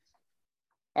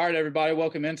All right, everybody,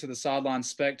 welcome into the Sideline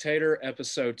Spectator,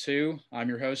 episode 2. I'm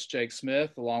your host, Jake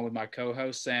Smith, along with my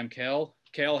co-host, Sam Kell.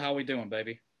 Kell, how we doing,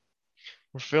 baby?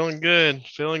 We're feeling good,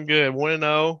 feeling good.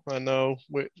 1-0. I know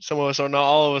some of us are not,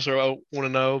 all of us are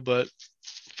 1-0, but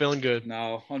feeling good.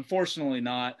 No, unfortunately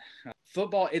not.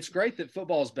 Football, it's great that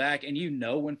football is back, and you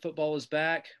know when football is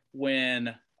back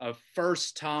when a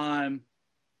first time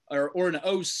or an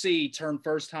OC turned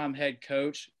first time head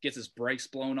coach gets his brakes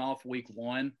blown off week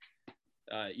 1.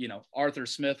 Arthur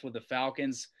Smith with the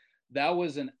Falcons. That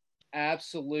was an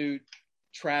absolute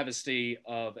travesty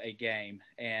of a game.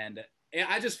 And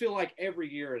I just feel like every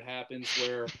year it happens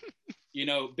where,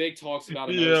 big talks about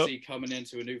an Yeah. OC coming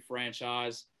into a new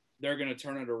franchise. They're going to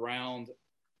turn it around.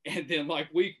 And then like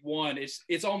week 1,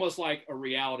 it's almost like a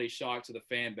reality shock to the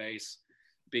fan base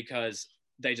because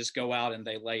they just go out and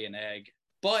they lay an egg.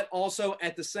 But also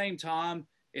at the same time,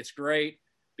 it's great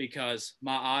because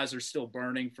my eyes are still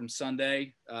burning from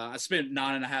Sunday. I spent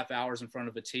 9.5 hours in front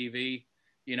of a TV,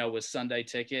 with Sunday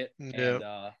Ticket.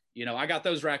 Yeah. And, I got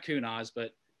those raccoon eyes,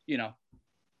 but,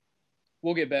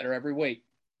 we'll get better every week.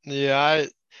 Yeah,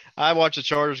 I watched the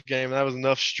Chargers game. And that was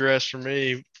enough stress for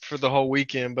me for the whole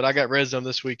weekend, but I got red zone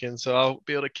this weekend, so I'll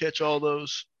be able to catch all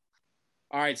those.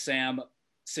 All right, Sam,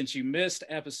 since you missed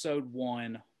episode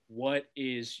 1, what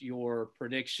is your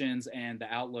predictions and the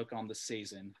outlook on the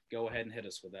season? Go ahead and hit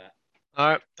us with that.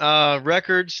 All right.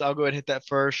 Records, I'll go ahead and hit that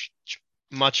first.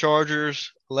 My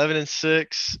Chargers,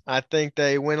 11-6. I think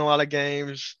they win a lot of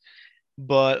games,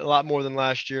 but a lot more than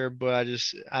last year. But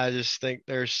I just think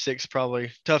there's six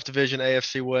probably tough division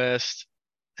AFC West,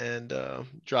 and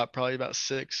drop probably about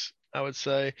six, I would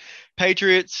say.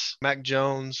 Patriots, Mac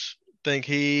Jones. Think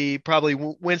he probably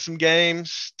win some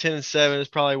games. 10-7 is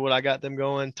probably what I got them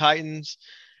going. Titans,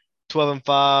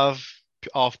 12-5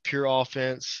 off pure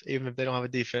offense, even if they don't have a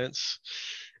defense.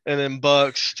 And then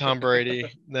Bucks, Tom Brady.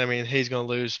 I mean, he's going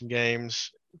to lose some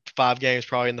games. 5 games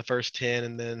probably in the first 10,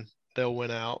 and then they'll win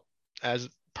out as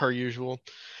per usual.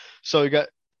 So you got.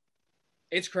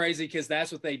 It's crazy because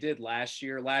that's what they did last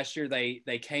year. Last year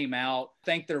they came out. I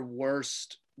think their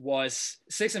worst was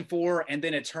 6-4, and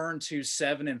then it turned to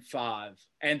 7-5.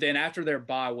 And then after their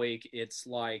bye week, it's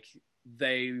like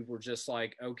they were just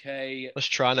like, okay, Let's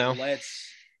try now. let's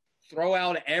throw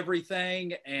out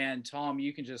everything, and Tom,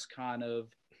 you can just kind of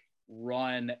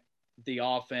run the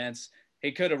offense.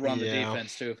 He could have run the Yeah.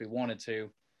 defense too if he wanted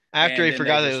to. After And he then they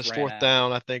forgot that it just was ran fourth out.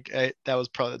 down, I think that was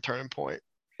probably the turning point.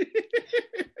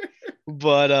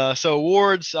 But so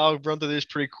awards, I'll run through this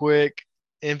pretty quick.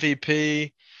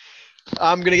 MVP,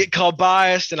 I'm gonna get called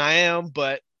biased, and I am,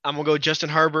 but I'm gonna go Justin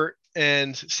Herbert.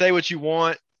 And say what you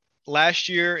want. Last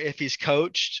year, if he's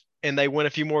coached and they win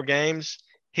a few more games,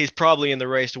 he's probably in the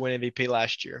race to win MVP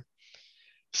last year.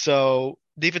 So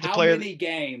defensive How player, many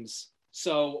games?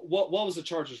 So what was the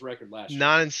Chargers record last year?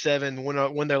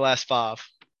 9-7, win their last five.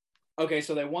 Okay,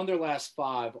 so they won their last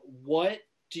 5. What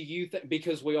do you think?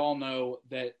 Because we all know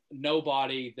that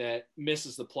nobody that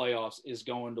misses the playoffs is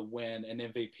going to win an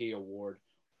MVP award.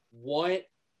 What I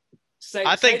say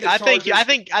think the I think I Chargers?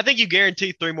 think I think you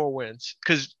guarantee 3 more wins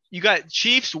because you got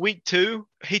Chiefs week 2.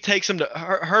 He takes them to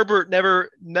Herbert. Never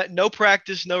no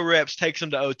practice, no reps. Takes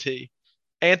them to OT.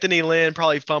 Anthony Lynn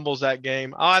probably fumbles that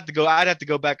game. I'd have to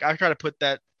go back. I try to put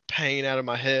that pain out of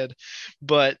my head,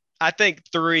 but I think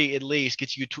 3 at least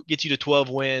gets you to 12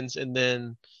 wins, and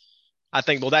then I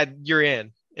think that you're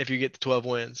in if you get to 12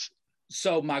 wins.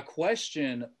 So my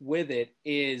question with it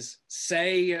is,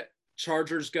 say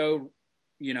Chargers go,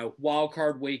 wild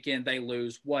card weekend, they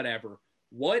lose, whatever.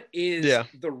 What is Yeah,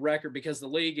 the record? Because the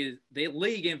league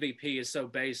MVP is so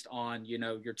based on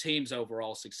your team's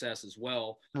overall success as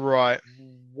well. right.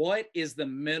 What is the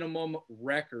minimum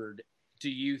record do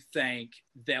you think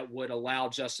that would allow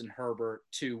Justin Herbert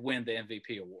to win the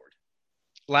MVP award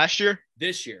Last year?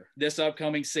 this year, this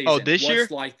upcoming Oh, season? this What's year?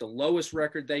 like the lowest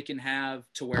record they can have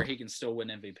to where he can still win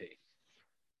MVP?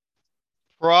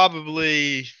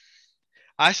 Probably.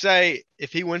 I say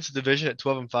if he wins the division at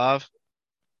 12-5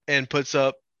 and puts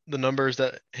up the numbers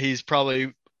that he's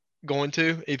probably going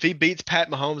to, if he beats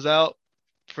Pat Mahomes out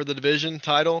for the division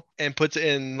title and puts it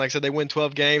in, like I said, they win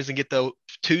 12 games and get the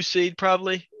 2 seed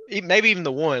probably, maybe even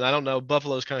the 1. I don't know.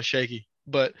 Buffalo's kind of shaky,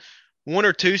 but 1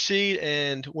 or 2 seed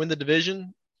and win the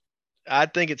division, I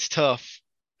think it's tough.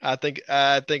 I think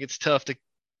it's tough to,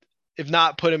 if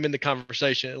not, put him in the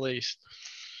conversation at least.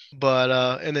 But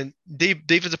and then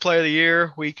defensive player of the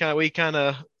year, we kind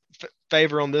of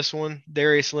favor on this one.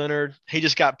 Darius Leonard, he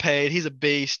just got paid. He's a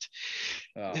beast.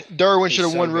 Oh, Derwin should he's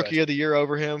have so won good. Rookie of the Year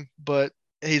over him, but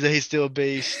he's still a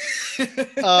beast.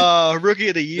 Rookie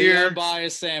of the The Year,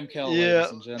 unbiased Sam Kell, yeah,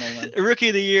 ladies and gentlemen. Rookie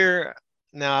of the Year.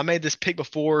 Now, I made this pick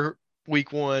before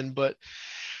week 1, but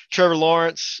Trevor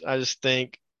Lawrence, I just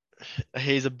think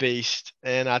he's a beast.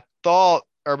 And I thought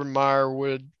Urban Meyer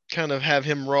would kind of have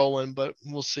him rolling, but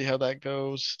we'll see how that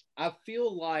goes. I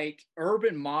feel like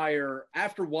Urban Meyer,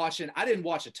 after watching, I didn't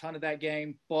watch a ton of that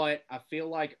game, but I feel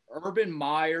like Urban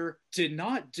Meyer did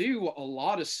not do a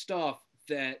lot of stuff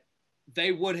that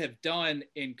they would have done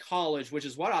in college, which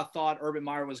is what I thought Urban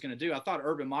Meyer was going to do. I thought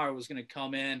Urban Meyer was going to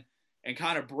come in and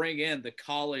kind of bring in the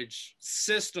college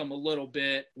system a little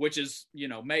bit, which is,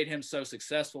 made him so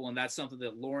successful. And that's something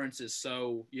that Lawrence is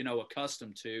so,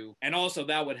 accustomed to. And also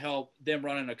that would help them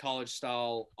running a college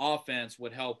style offense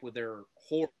would help with their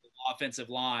horrible offensive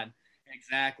line.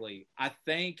 Exactly. I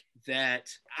think that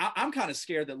I'm kind of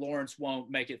scared that Lawrence won't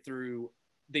make it through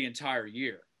the entire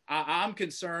year. I'm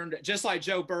concerned, just like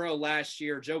Joe Burrow last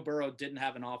year. Joe Burrow didn't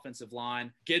have an offensive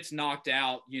line, gets knocked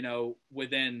out,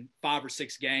 within 5 or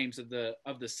 6 games of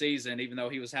the season, even though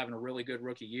he was having a really good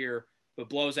rookie year, but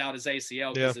blows out his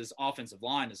ACL because his offensive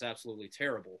line is absolutely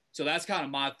terrible. So that's kind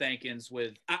of my thinkings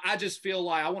with, I just feel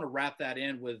like I want to wrap that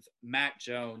in with Mac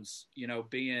Jones,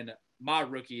 being my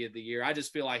rookie of the year. I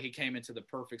just feel like he came into the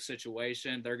perfect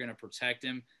situation. They're going to protect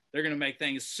him. They're going to make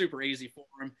things super easy for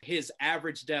him. His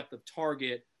average depth of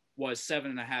target was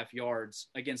 7.5 yards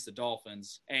against the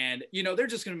Dolphins. And, they're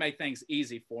just going to make things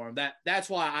easy for him. That's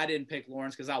why I didn't pick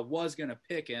Lawrence, because I was going to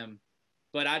pick him,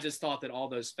 but I just thought that all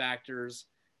those factors,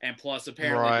 and plus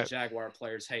apparently the Jaguar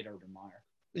players hate Urban Meyer.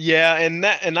 Yeah,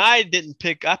 and I didn't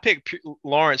pick. I picked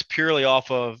Lawrence purely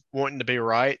off of wanting to be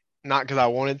right, not because I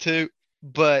wanted to.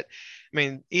 But I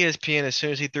mean, ESPN, as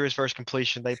soon as he threw his first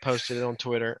completion, they posted it on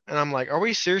Twitter, and I'm like, are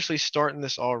we seriously starting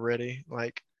this already?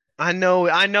 Like, I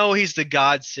know he's the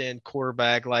godsend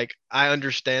quarterback. Like, I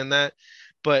understand that,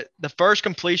 but the first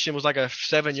completion was like a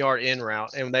 7-yard in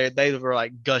route, and they were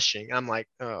like gushing. I'm like,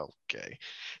 oh, okay.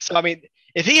 So I mean,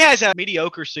 if he has a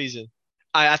mediocre season,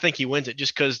 I think he wins it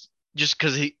just because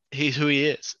he's who he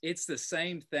is. It's the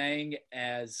same thing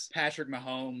as Patrick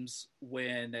Mahomes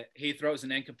when he throws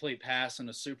an incomplete pass in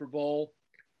a Super Bowl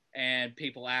and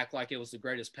people act like it was the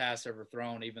greatest pass ever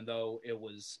thrown, even though it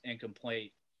was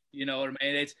incomplete. You know what I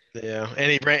mean?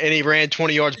 And he ran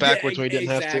 20 yards backwards when he didn't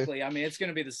have to. Exactly. I mean, it's going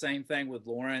to be the same thing with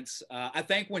Lawrence. I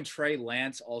think when Trey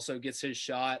Lance also gets his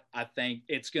shot, I think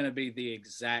it's going to be the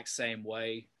exact same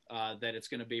way that it's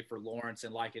going to be for Lawrence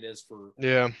and like it is for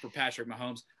Patrick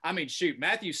Mahomes. I mean, shoot,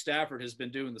 Matthew Stafford has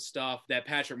been doing the stuff that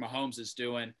Patrick Mahomes is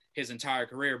doing his entire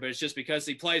career, but it's just because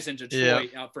he plays in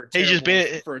Detroit for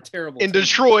a terrible in team.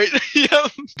 Detroit. Yeah.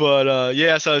 But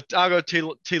so I'll go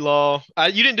T Law.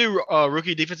 You didn't do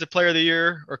rookie defensive player of the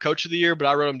year or coach of the year, but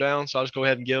I wrote them down, so I'll just go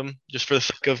ahead and give them just for the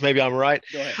sake of maybe I'm right.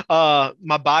 Go ahead.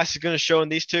 My bias is going to show in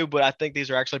these two, but I think these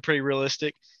are actually pretty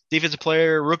realistic.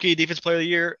 Rookie defensive player of the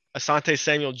year, Asante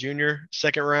Samuel Jr.,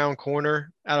 2nd-round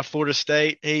corner out of Florida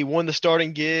State. He won the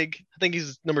starting gig. I think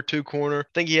he's number 2 corner.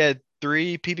 I think he had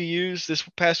 3 PBUs this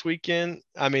past weekend.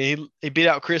 I mean, he beat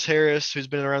out Chris Harris, who's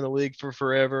been around the league for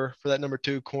forever, for that number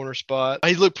 2 corner spot.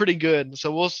 He looked pretty good.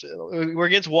 So we're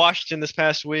against Washington this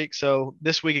past week. So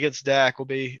this week against Dak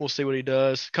we'll see what he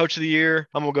does. Coach of the year,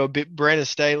 I'm gonna go Brandon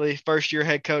Staley, 1st-year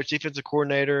head coach, defensive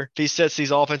coordinator. If he sets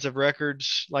these offensive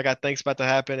records like I think's about to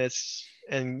happen,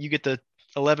 and you get the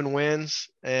 11 wins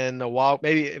and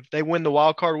maybe if they win the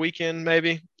wild card weekend,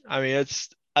 maybe. I mean,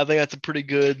 I think that's a pretty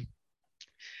good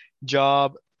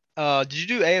job. Did you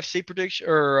do AFC prediction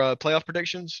or playoff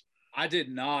predictions? I did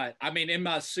not. I mean, in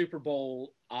my Super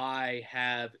Bowl, I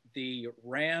have the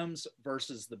Rams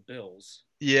versus the Bills.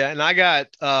 Yeah, and I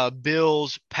got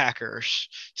Bills Packers,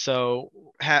 so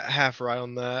half right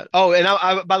on that. Oh, and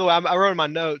I by the way, I wrote in my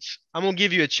notes, I'm gonna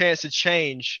give you a chance to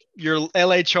change your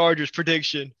LA Chargers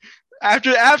prediction.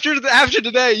 After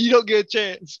today, you don't get a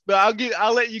chance, but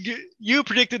I'll let you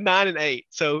predicted 9-8.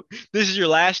 So this is your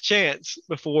last chance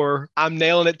before I'm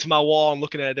nailing it to my wall and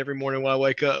looking at it every morning when I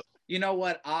wake up. You know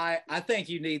what? I think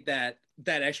you need that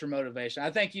extra motivation.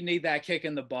 I think you need that kick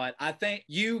in the butt. I think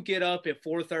you get up at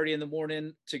 4:30 in the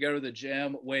morning to go to the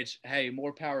gym, which, hey,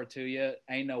 more power to you.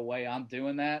 Ain't no way I'm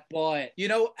doing that. But,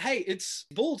 hey, it's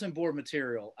bulletin board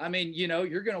material. I mean,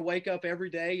 you're going to wake up every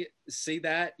day, see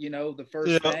that, the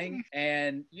first thing,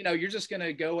 and, you're just going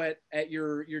to go at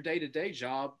your day-to-day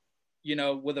job,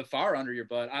 with a fire under your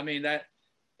butt. I mean,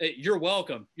 you're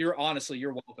welcome. You're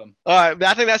welcome. All right.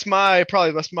 I think that's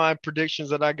my predictions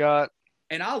that I got.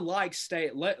 And I like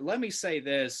Staley. Let me say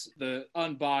this, the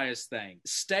unbiased thing.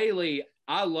 Staley,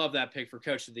 I love that pick for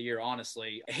Coach of the Year,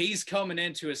 honestly. He's coming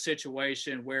into a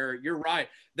situation where you're right.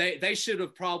 They should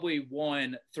have probably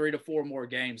won 3 to 4 more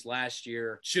games last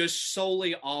year just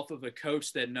solely off of a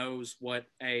coach that knows what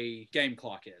a game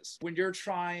clock is. When you're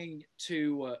trying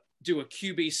to do a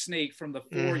QB sneak from the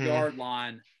 4-yard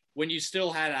line, when you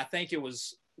still had, I think it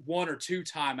was 1 or 2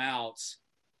 timeouts,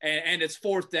 and it's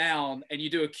 4th down, and you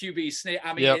do a QB sneak.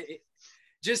 I mean, Yep.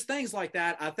 Just things like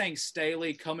that. I think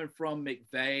Staley, coming from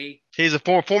McVay, He's a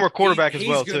former quarterback as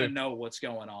well, he's going too. to know what's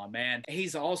going on, man.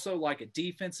 He's also like a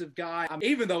defensive guy. I mean,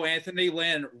 even though Anthony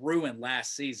Lynn ruined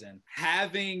last season,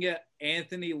 having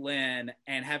Anthony Lynn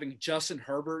and having Justin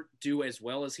Herbert do as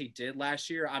well as he did last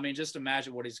year, I mean, just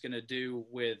imagine what he's going to do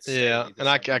with Staley. Yeah, and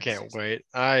I can't wait.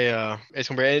 It's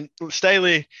gonna be, and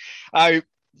Staley.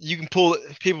 You can pull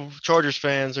people. Chargers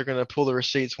fans are gonna pull the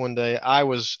receipts one day. I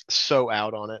was so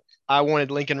out on it. I wanted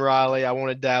Lincoln Riley. I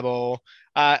wanted Dabo.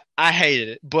 I hated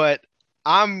it, but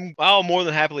I'll more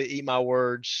than happily eat my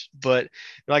words. But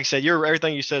like I said,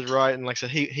 everything you said is right. And like I said,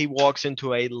 he walks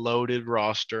into a loaded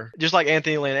roster, just like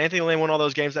Anthony Lynn. Anthony Lynn won all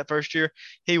those games that first year.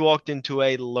 He walked into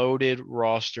a loaded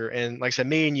roster, and like I said,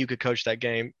 me and you could coach that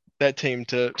team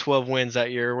to 12 wins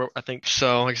that year, I think.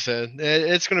 So, like I said,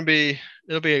 it'll be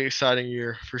an exciting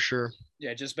year for sure.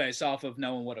 Yeah, just based off of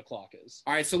knowing what a clock is.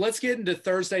 All right, so let's get into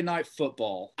Thursday night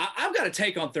football. I've got a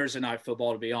take on Thursday night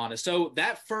football, to be honest. So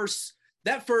that first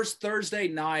Thursday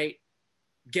night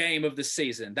game of the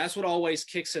season, that's what always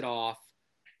kicks it off.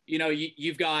 You know,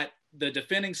 you've got the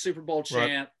defending Super Bowl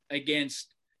champ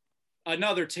against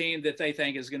another team that they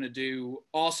think is going to do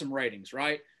awesome ratings,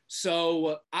 right?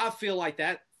 So I feel like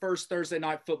that first Thursday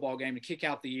night football game to kick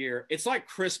out the year, it's like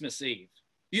Christmas Eve.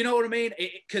 You know what I mean?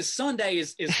 Because Sunday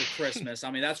is the Christmas.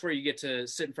 I mean, that's where you get to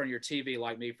sit in front of your TV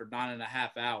like me for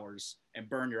 9.5 hours and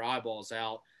burn your eyeballs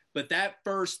out. But that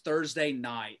first Thursday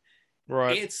night,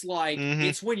 it's like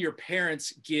it's when your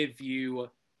parents give you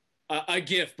a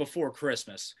gift before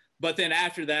Christmas. But then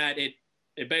after that, it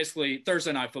basically,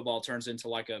 Thursday night football turns into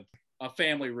like a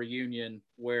family reunion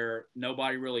where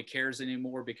nobody really cares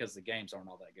anymore because the games aren't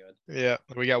all that good. Yeah,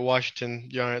 we got Washington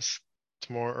Giants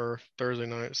tomorrow or Thursday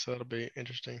night, so that'll be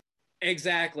interesting.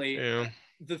 Exactly. Yeah.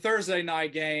 The Thursday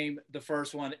night game, the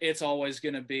first one, it's always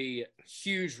going to be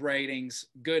huge ratings,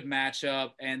 good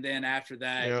matchup, and then after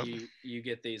that, you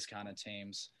get these kind of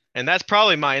teams. And that's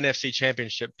probably my NFC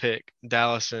Championship pick,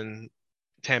 Dallas and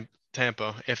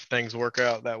Tampa, if things work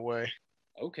out that way.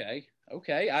 Okay.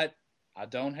 I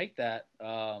don't hate that.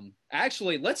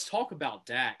 Actually, let's talk about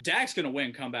Dak. Dak's going to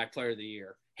win Comeback Player of the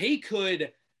Year.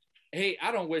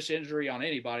 I don't wish injury on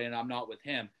anybody, and I'm not with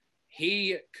him.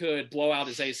 He could blow out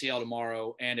his ACL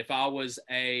tomorrow, and if I was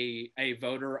a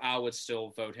voter, I would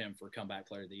still vote him for Comeback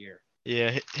Player of the Year.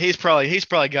 Yeah, he's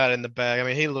probably got it in the bag. I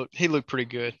mean, he looked pretty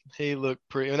good.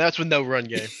 And that's with no run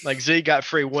game. Like Zeke got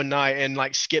free one night and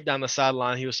like skipped down the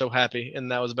sideline. He was so happy,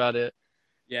 and that was about it.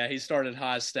 Yeah, he started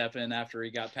high stepping after he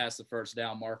got past the first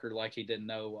down marker, like he didn't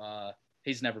know.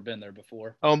 He's never been there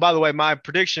before. Oh, and by the way, my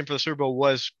prediction for the Super Bowl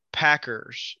was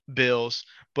Packers Bills,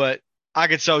 but I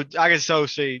could so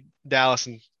see Dallas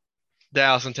and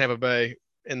Tampa Bay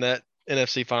in that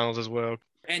NFC Finals as well.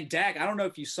 And Dak, I don't know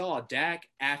if you saw, Dak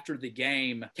after the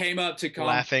game came up to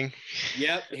laughing.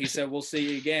 Yep, he said, "We'll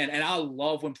see you again." And I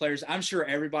love when players. I'm sure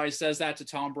everybody says that to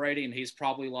Tom Brady, and he's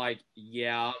probably like,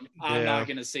 "Yeah, I'm not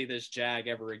going to see this Jag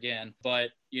ever again."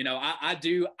 But you know, I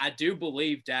do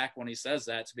believe Dak when he says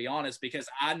that, to be honest, because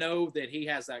I know that he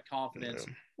has that confidence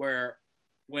where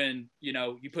when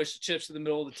you push the chips to the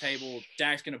middle of the table,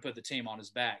 Dak's going to put the team on his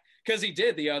back, because he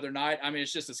did the other night. I mean,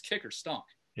 it's just his kicker stunk.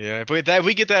 Yeah, if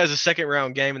we get that as a second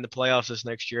round game in the playoffs this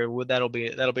next year, that'll be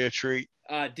a treat.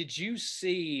 Did you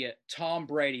see Tom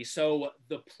Brady? So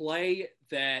the play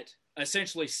that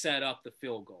essentially set up the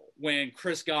field goal when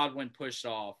Chris Godwin pushed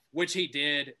off, which he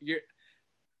did.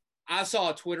 I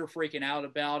saw Twitter freaking out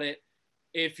about it.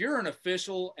 If you're an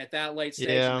official at that late stage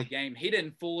in the game, he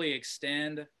didn't fully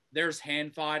extend. There's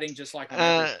hand fighting just like on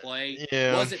every play.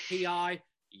 Yeah. Was it PI?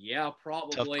 Yeah,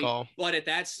 probably. Tough call. But at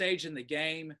that stage in the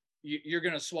game, you're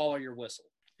going to swallow your whistle.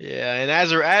 Yeah, and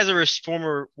as a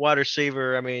former wide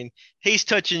receiver, I mean, he's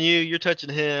touching you, you're touching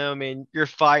him. I mean, you're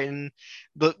fighting.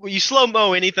 But when you slow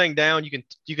mo anything down,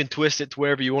 you can twist it to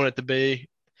wherever you want it to be.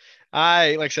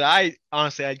 I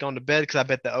honestly I'd gone to bed because I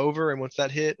bet the over, and once that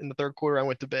hit in the third quarter, I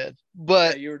went to bed.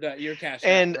 But you're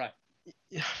cashing out,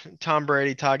 right? Tom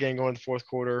Brady tie game going in the fourth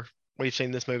quarter. We've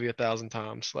seen this movie 1,000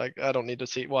 times. Like, I don't need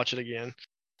to watch it again.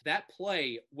 that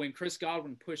play when Chris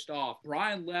Godwin pushed off,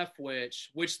 Brian Leftwich,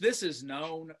 which this is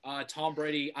known, Tom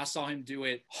Brady, I saw him do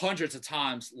it hundreds of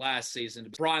times last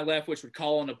season. Brian Leftwich would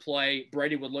call on a play.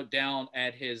 Brady would look down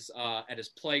at his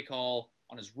play call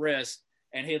on his wrist,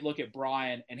 and he'd look at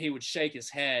Brian, and he would shake his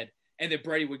head, and then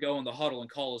Brady would go in the huddle and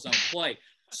call his own play.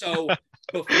 So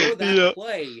before that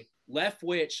play,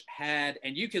 Leftwich had,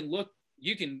 and you can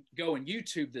go and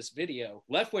YouTube this video.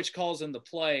 Leftwich calls in the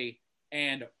play,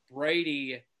 and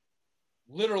Brady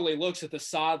literally looks at the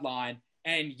sideline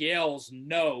and yells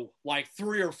no like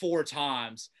 3 or 4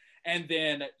 times. And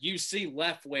then you see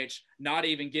Leftwich not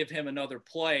even give him another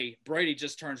play. Brady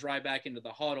just turns right back into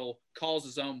the huddle, calls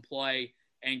his own play,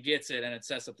 and gets it, and it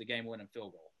sets up the game-winning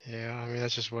field goal. Yeah, I mean,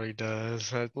 that's just what he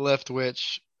does.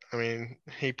 Leftwich, I mean,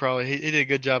 he did a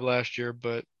good job last year,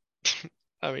 but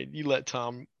I mean, you let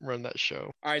Tom run that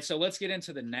show. All right, so let's get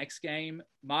into the next game.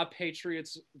 My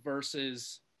Patriots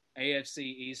versus AFC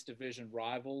East division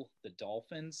rival, the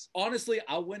Dolphins. Honestly,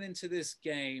 I went into this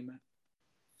game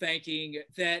thinking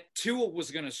that Tua was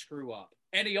going to screw up,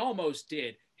 and he almost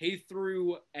did. He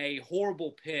threw a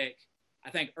horrible pick,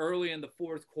 I think, early in the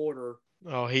fourth quarter.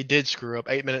 Oh, he did screw up.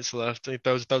 8 minutes left. He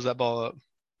throws that ball up.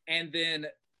 And then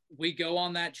we go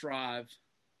on that drive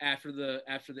after the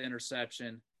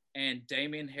interception, and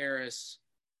Damian Harris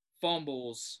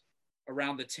fumbles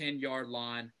around the 10-yard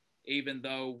line, even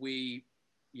though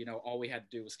all we had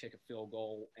to do was kick a field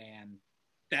goal, and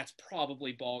that's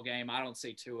probably ball game. I don't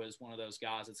see Tua as one of those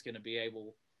guys that's going to be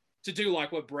able to do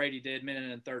like what Brady did,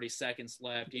 minute and 30 seconds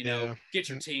left, get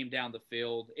your team down the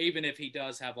field. Even if he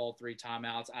does have all 3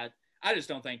 timeouts, I just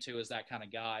don't think Tua is that kind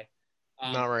of guy.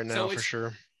 Not right now, for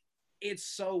sure. It's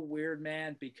so weird,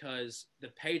 man, because the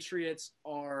Patriots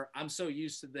I'm so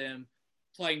used to them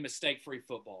playing mistake-free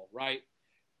football, right?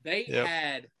 They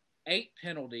had 8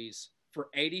 penalties for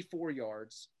 84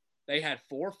 yards. They had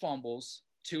 4 fumbles.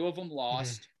 2 of them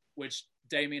lost, which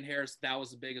Damian Harris, that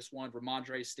was the biggest one.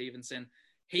 Ramondre Stevenson,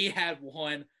 he had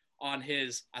one on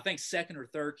his, I think, second or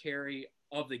third carry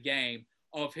of the game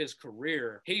of his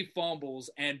career. He fumbles,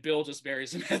 and Bill just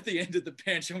buries him at the end of the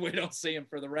bench, and we don't see him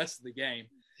for the rest of the game.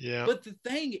 Yeah. But the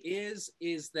thing is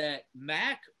that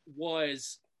Mac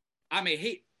was, I mean,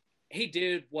 he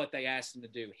did what they asked him to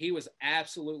do. He was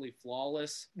absolutely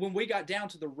flawless. When we got down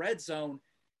to the red zone,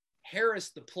 Harris,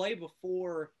 the play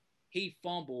before he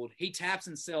fumbled, he taps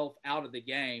himself out of the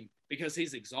game because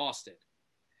he's exhausted.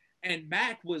 And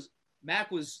Mac was,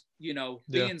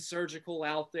 being surgical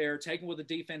out there, taking what the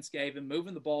defense gave him,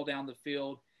 moving the ball down the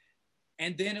field.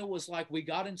 And then it was like we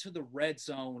got into the red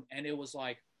zone, and it was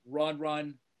like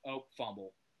run, oh,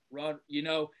 fumble, run.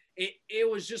 It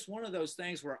was just one of those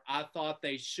things where I thought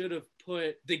they should have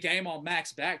put the game on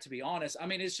Mac's back, to be honest. I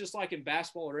mean, it's just like in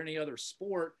basketball or any other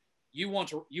sport. You want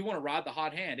to ride the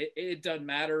hot hand. It doesn't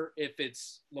matter if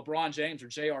it's LeBron James or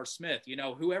J.R. Smith.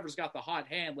 Whoever's got the hot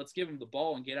hand, let's give him the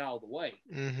ball and get out of the way.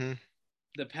 Mm-hmm.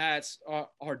 The Pats,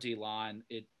 our D-line,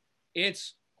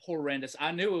 it's horrendous.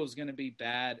 I knew it was going to be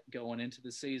bad going into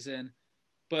the season,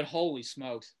 but holy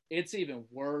smokes, it's even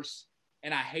worse.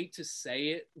 And I hate to say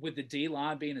it, with the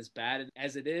D-line being as bad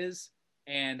as it is,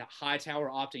 and Hightower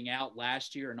opting out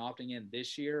last year and opting in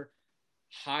this year,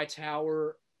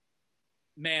 Hightower,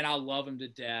 man, I love him to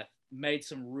death. Made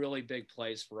some really big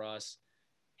plays for us.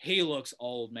 He looks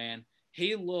old, man.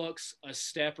 He looks a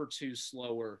step or 2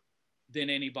 slower than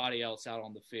anybody else out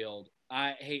on the field.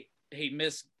 He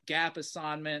missed gap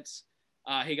assignments.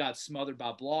 He got smothered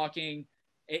by blocking.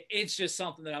 It's just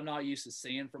something that I'm not used to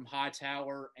seeing from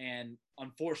Hightower, and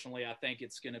unfortunately, I think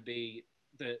it's going to be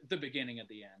the beginning of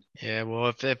the end. Yeah,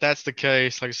 well, if that's the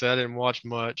case, like I said, I didn't watch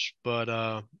much,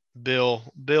 but Bill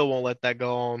won't let that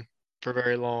go on for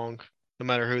very long, no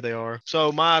matter who they are.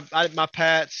 So my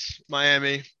Pats,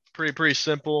 Miami, pretty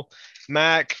simple.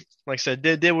 Mac, like I said,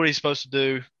 did what he's supposed to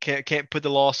do. Can't put the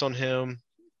loss on him.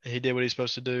 He did what he's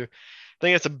supposed to do. I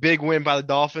think that's a big win by the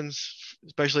Dolphins,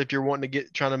 especially if you're wanting to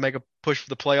trying to make a push for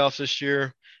the playoffs this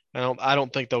year. I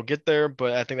don't think they'll get there,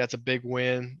 but I think that's a big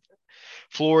win.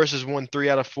 Flores has won 3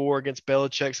 out of 4 against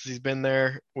Belichick since he's been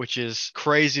there, which is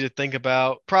crazy to think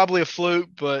about. Probably a fluke,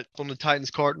 but on the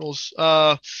Titans-Cardinals.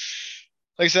 Like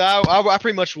I said, I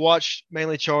pretty much watched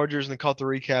mainly Chargers and caught the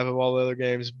recap of all the other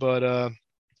games, but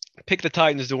picked the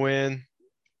Titans to win.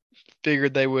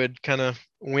 Figured they would kind of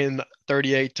win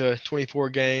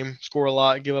 38-24 game, score a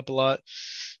lot, give up a lot.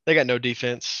 They got no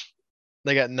defense.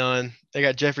 They got none. They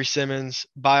got Jeffrey Simmons,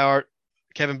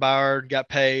 Kevin Byard got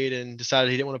paid and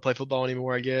decided he didn't want to play football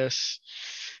anymore, I guess.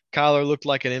 Kyler looked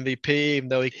like an MVP, even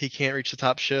though he can't reach the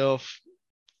top shelf.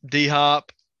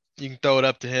 D-Hop, you can throw it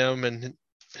up to him, and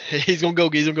he's gonna go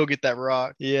get that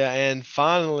rock. Yeah, and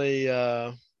finally,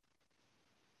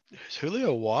 Is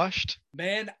Julio washed?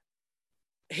 Man,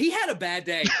 he had a bad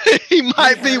day. He He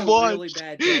might be had a really washed.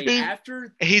 bad day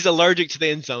after He's allergic to the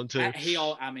end zone too.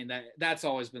 I mean that's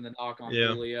always been the knock on Yeah.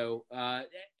 Julio.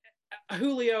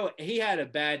 Julio, he had a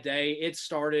bad day. It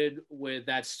started with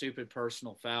that stupid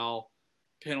personal foul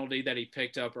penalty that he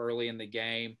picked up early in the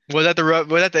game. Was that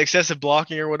the excessive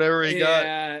blocking or whatever he got?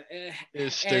 Yeah, It was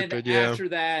and stupid. Yeah. after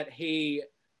that,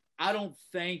 I don't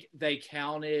think they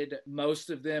counted most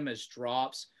of them as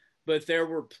drops, but there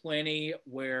were plenty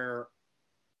where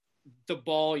the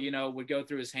ball, would go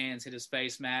through his hands, hit his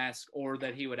face mask, or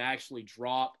that he would actually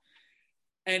drop.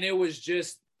 And it was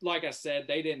just, like I said,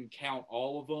 they didn't count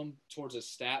all of them towards a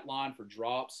stat line for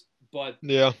drops, but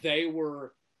Yeah. they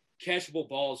were catchable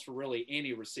balls for really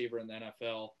any receiver in the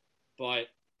NFL. But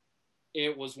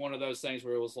it was one of those things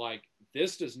where it was like,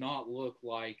 this does not look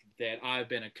like that I've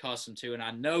been accustomed to. And I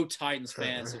know Titans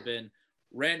fans have been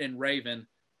ranting and raving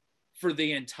for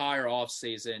the entire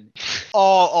offseason.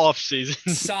 All offseason.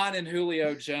 Signing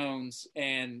Julio Jones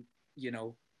and,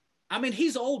 I mean,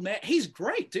 he's old, man. He's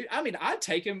great, dude. I mean, I'd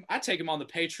take him on the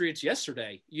Patriots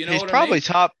yesterday. You know He's what probably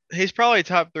I mean? he's probably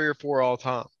top 3 or 4 all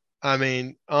time. I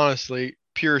mean, honestly,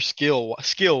 pure skill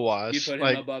wise. You put him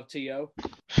Like above T.O.?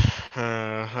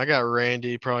 I got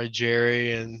Randy, probably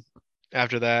Jerry, and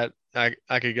after that I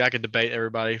could debate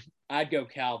everybody. I'd go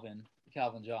Calvin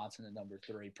Johnson at number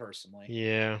 3 personally.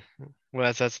 Yeah.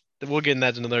 Well, that's we'll get in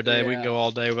that another day. We can go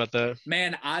all day about that.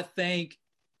 Man, I think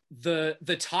the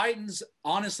Titans,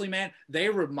 honestly, man, they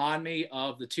remind me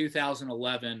of the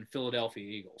 2011 Philadelphia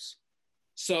Eagles.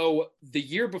 So the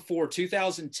year before,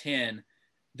 2010,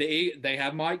 they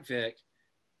have Mike Vick.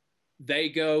 They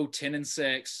go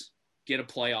 10-6, get a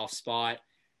playoff spot.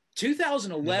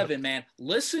 2011, man,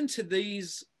 listen to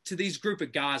these group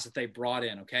of guys that they brought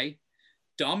in, okay?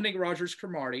 Dominic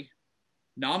Rodgers-Cromartie,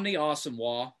 Nnamdi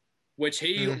Asomugha, which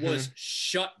he was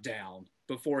shut down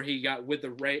before he got with the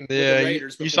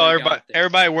Raiders. You saw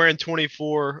everybody wearing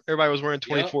 24. Everybody was wearing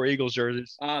 24 Eagles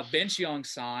jerseys. Vince Young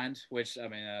signed, which, I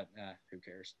mean, who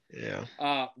cares?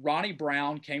 Yeah. Ronnie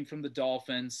Brown came from the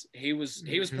Dolphins. He was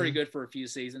pretty good for a few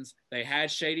seasons. They had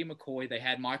Shady McCoy. They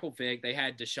had Michael Vick. They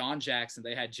had Deshaun Jackson.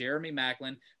 They had Jeremy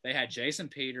Maclin. They had Jason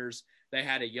Peters. They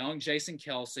had a young Jason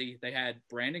Kelsey. They had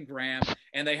Brandon Graham.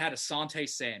 And they had Asante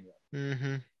Samuel.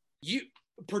 You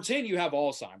pretend you have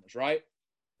Alzheimer's, right?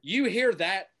 You hear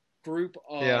that group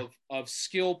of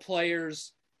skill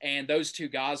players and those two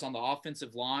guys on the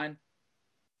offensive line.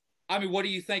 I mean, what do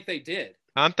you think they did?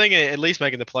 I'm thinking at least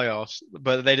making the playoffs,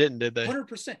 but they didn't, did they?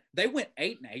 100%. They went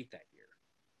 8-8 that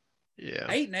year. Yeah.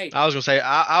 8-8. I was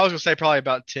gonna say probably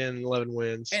about 10, 11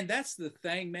 wins. And that's the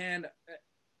thing, man.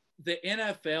 The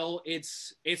NFL,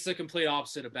 it's the complete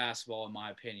opposite of basketball, in my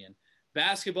opinion.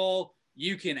 Basketball,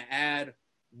 you can add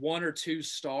 1 or 2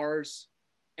 stars,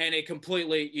 and it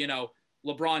completely,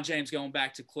 LeBron James going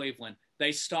back to Cleveland,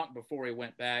 they stunk before he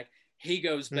went back. He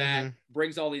goes back,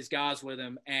 brings all these guys with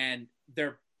him, and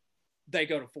they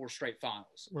go to 4 straight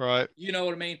finals. Right. You know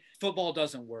what I mean? Football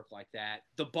doesn't work like that.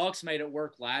 The Bucks made it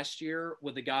work last year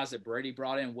with the guys that Brady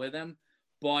brought in with him,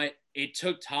 but it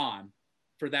took time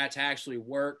for that to actually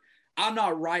work. I'm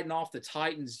not writing off the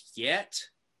Titans yet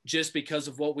just because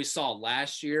of what we saw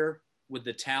last year with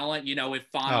the talent. It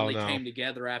finally came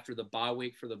together after the bye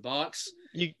week for the Bucks.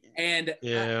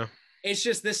 It's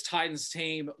just this Titans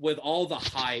team with all the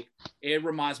hype. It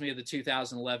reminds me of the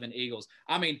 2011 Eagles.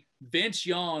 I mean, Vince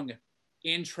Young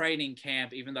in training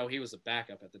camp, even though he was a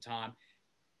backup at the time,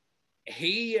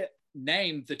 he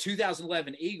named the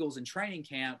 2011 Eagles in training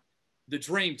camp the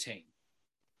Dream Team.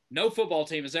 No football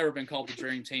team has ever been called the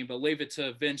Dream Team, but leave it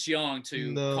to Vince Young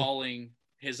calling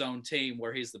his own team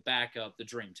where he's the backup, the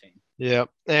Dream Team. Yep.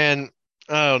 And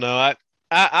I don't know.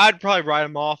 I'd probably write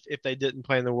him off if they didn't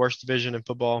play in the worst division in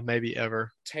football, maybe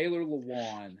ever. Taylor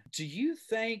Lewan, do you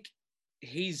think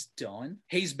he's done?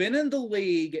 He's been in the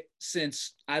league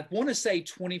since, I want to say,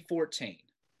 2014.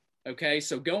 Okay,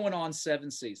 so going on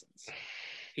 7 seasons.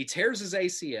 He tears his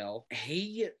ACL.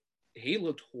 He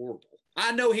looked horrible.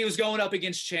 I know he was going up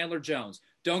against Chandler Jones.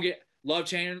 Love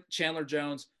Chandler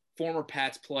Jones, former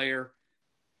Pats player.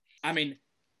 I mean,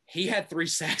 he had 3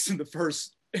 sacks in the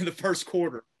first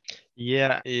quarter.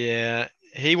 Yeah.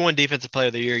 He won Defensive Player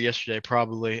of the Year yesterday,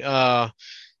 probably.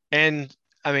 And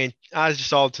I mean, I just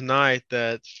saw tonight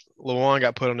that Lewan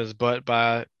got put on his butt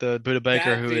by the Buda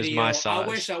Baker, who is my size. I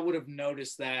wish I would have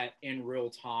noticed that in real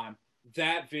time.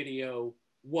 That video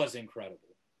was incredible.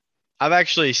 I've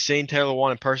actually seen Taylor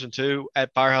Lewan in person too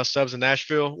at Firehouse Subs in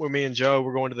Nashville, where me and Joe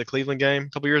were going to the Cleveland game a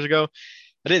couple years ago.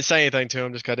 I didn't say anything to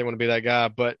him just because I didn't want to be that guy,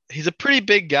 but he's a pretty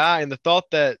big guy, and the thought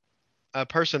that a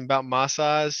person about my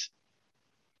size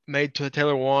made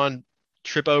Taylor Lewan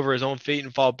trip over his own feet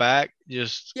and fall back.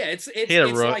 Just Yeah, it's he it's had a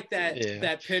it's run. like that Yeah.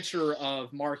 that picture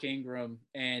of Mark Ingram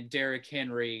and Derrick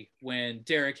Henry when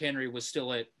Derrick Henry was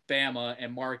still at Bama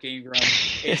and Mark Ingram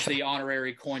is the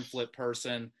honorary coin flip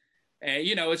person. And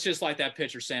it's just like that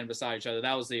picture standing beside each other.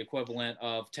 That was the equivalent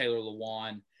of Taylor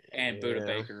Lewan and Buda Yeah.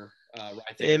 Baker right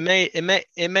It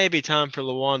there. may be time for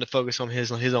Lewan to focus on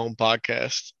his own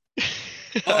podcast.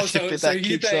 Oh, If so that you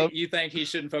keeps think up. you think he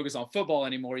shouldn't focus on football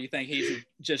anymore? You think he should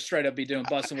just straight up be doing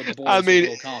busting with the I boys with mean,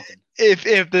 Will Compton?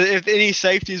 if any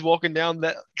safety's walking down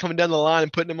that coming down the line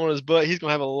and putting him on his butt, he's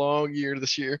gonna have a long year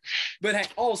this year. But hey,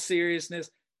 all seriousness,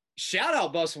 shout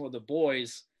out busting with the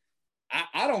boys.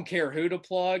 I don't care who to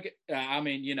plug. I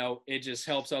mean, it just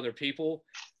helps other people.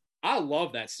 I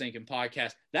love that stinking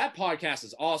podcast. That podcast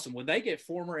is awesome. When they get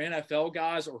former NFL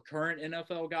guys or current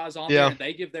NFL guys on there Yeah. and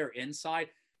they give their insight,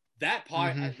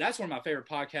 Mm-hmm. that's one of my favorite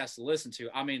podcasts to listen to.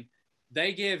 I mean,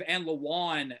 they give, and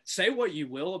Lewan, say what you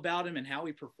will about him and how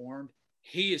he performed.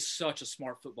 He is such a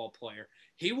smart football player.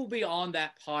 He will be on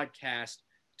that podcast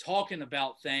talking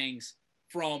about things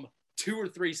from 2 or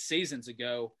 3 seasons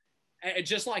ago,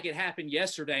 just like it happened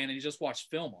yesterday, and he just watched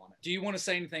film on it. Do you want to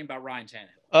say anything about Ryan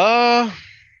Tannehill?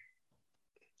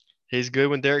 He's good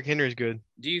when Derrick Henry's good.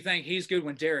 Do you think he's good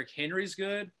when Derrick Henry's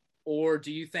good, or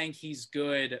do you think he's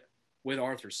good with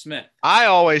Arthur Smith? I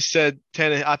always said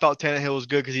I thought Tannehill was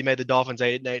good because he made the Dolphins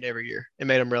 8-8 every year. It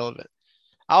made them relevant.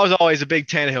 I was always a big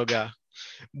Tannehill guy,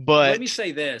 Let me but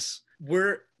say this: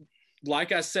 we're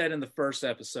like I said in the first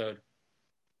episode,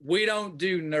 we don't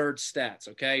do nerd stats.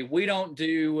 Okay, we don't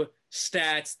do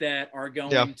stats that are yeah,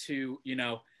 going to,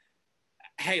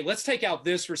 hey, let's take out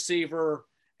this receiver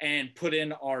and put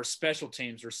in our special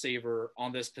teams receiver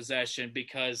on this possession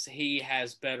because he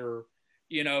has better,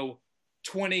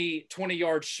 20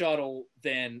 yard shuttle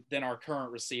than our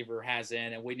current receiver has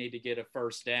in, and we need to get a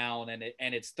first down, and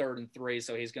it's 3rd and 3,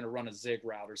 so he's going to run a zig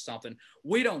route or something.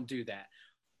 We don't do that.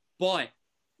 But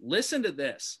listen to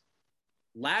this.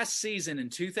 Last season in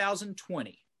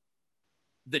 2020,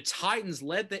 the Titans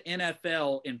led the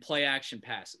NFL in play action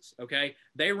passes. Okay.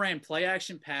 They ran play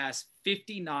action pass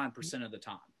 59% of the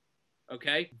time.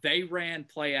 Okay. They ran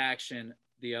play action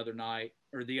the other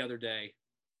day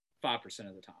 5%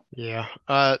 of the time. yeah.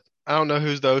 I don't know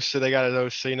who's the OC. They got an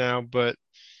OC now, but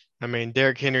I mean,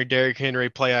 Derrick Henry,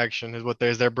 play action is what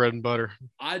there's their bread and butter.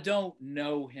 I don't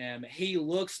know him. He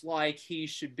looks like he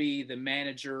should be the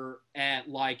manager at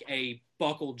like a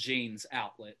Buckle Jeans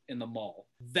outlet in the mall.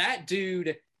 That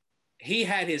dude, he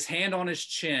had his hand on his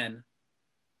chin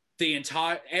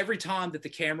every time that the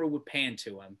camera would pan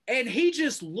to him. And he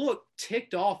just looked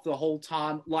ticked off the whole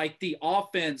time, like the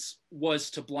offense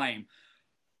was to blame.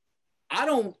 I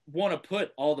don't want to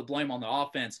put all the blame on the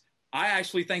offense. I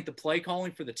actually think the play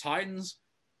calling for the Titans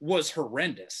was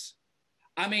horrendous.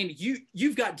 I mean,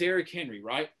 you've got Derrick Henry,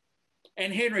 right?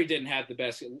 And Henry didn't have the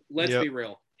best. Let's Yep. be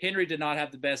real. Henry did not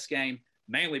have the best game,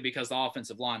 mainly because the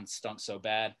offensive line stunk so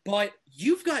bad. But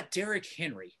you've got Derrick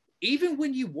Henry. Even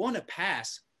when you want to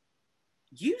pass,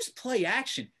 use play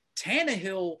action.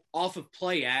 Tannehill off of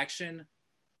play action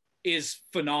is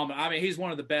phenomenal. I mean, he's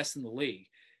one of the best in the league.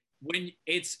 When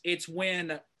it's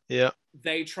when Yeah.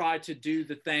 they tried to do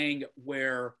the thing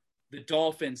where the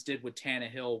Dolphins did with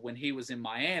Tannehill when he was in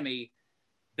Miami,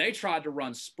 they tried to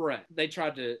run spread. They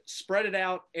tried to spread it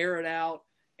out, air it out,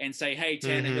 and say, hey,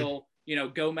 Tannehill,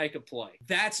 go make a play.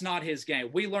 That's not his game.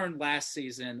 We learned last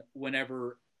season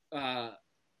whenever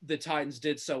the Titans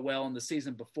did so well in the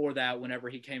season before that, whenever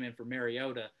he came in for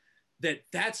Mariota,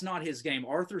 that's not his game.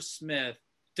 Arthur Smith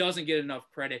doesn't get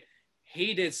enough credit.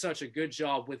 He did such a good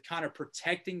job with kind of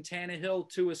protecting Tannehill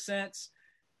to a sense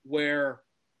where,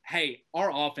 hey,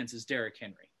 our offense is Derrick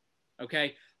Henry.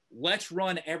 Okay, let's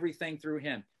run everything through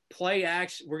him. Play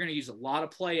action. We're going to use a lot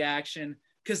of play action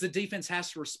because the defense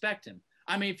has to respect him.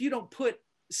 I mean, if you don't put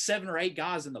 7 or 8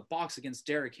 guys in the box against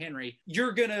Derrick Henry,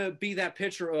 you're going to be that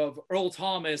picture of Earl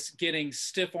Thomas getting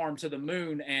stiff arm to the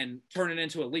moon and turning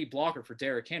into a lead blocker for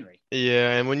Derrick Henry.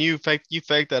 Yeah, and when you fake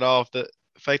that off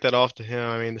to him,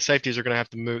 I mean, the safeties are going to have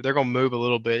to move. They're going to move a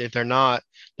little bit. If they're not,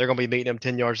 they're going to be meeting him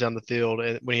 10 yards down the field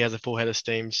when he has a full head of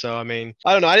steam. So, I mean,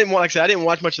 I don't know. Like I said, I didn't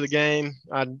watch much of the game.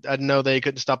 I know they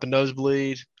couldn't stop a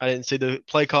nosebleed. I didn't see the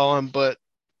play calling, but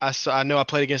I know I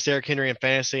played against Derrick Henry in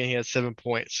fantasy, and he had 7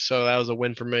 points. So that was a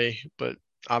win for me, but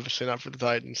obviously not for the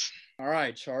Titans. All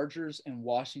right, Chargers and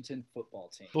Washington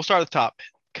football team. We'll start at the top.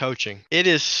 Coaching. It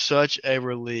is such a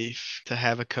relief to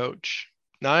have a coach.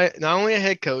 Not only a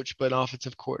head coach, but an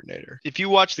offensive coordinator. If you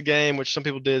watch the game, which some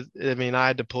people did, I mean, I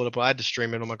had to pull it up. I had to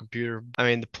stream it on my computer. I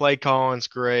mean, the play calling's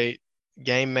great.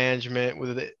 game management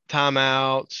with the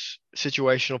timeouts,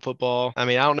 situational football. I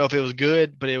mean, I don't know if it was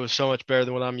good, but it was so much better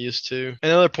than what I'm used to.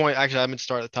 Another point, actually, I meant to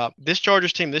start at the top. This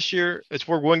Chargers team this year,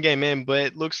 we're one game in, but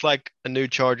it looks like a new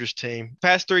Chargers team.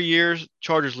 Past 3 years,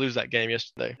 Chargers lose that game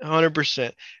yesterday,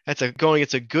 100%. That's going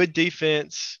against a good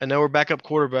defense. I know we're backup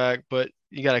quarterback, but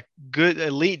you got a good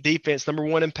elite defense, number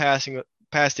one in pass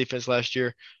defense last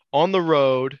year. On the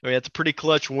road, I mean, that's a pretty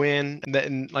clutch win. And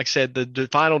then, like I said, the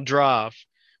final drive,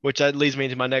 which that leads me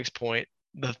to my next point.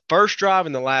 The first drive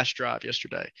and the last drive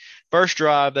yesterday. First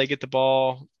drive, they get the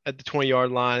ball at the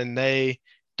 20-yard line and they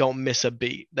don't miss a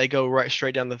beat. They go right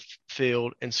straight down the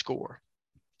field and score.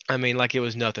 I mean, like it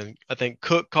was nothing. I think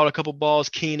Cook caught a couple balls.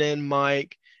 Keenan,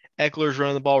 Mike, Eckler's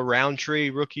running the ball. Roundtree,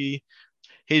 rookie,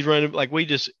 he's running like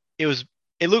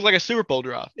it looked like a Super Bowl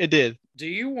drive. It did. Do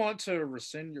you want to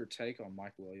rescind your take on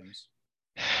Mike Williams?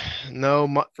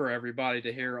 No, for everybody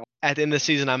to hear. At the end of the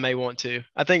season, I may want to.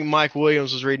 I think Mike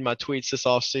Williams was reading my tweets this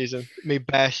offseason, me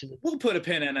bashing it. We'll put a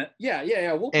pin in it.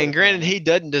 Yeah. And granted, he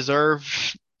doesn't deserve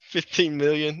 $15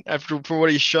 million for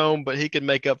what he's shown, but he could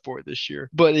make up for it this year.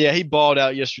 But yeah, he balled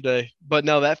out yesterday. But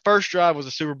no, that first drive was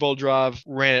a Super Bowl drive.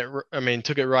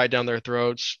 Took it right down their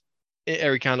throats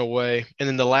every kind of way. And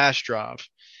then the last drive,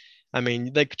 I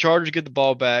mean, the Chargers get the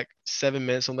ball back 7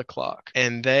 minutes on the clock,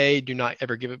 and they do not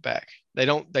ever give it back. They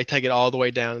take it all the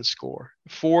way down and score.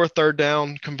 4 third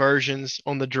down conversions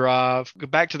on the drive. Go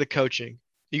back to the coaching.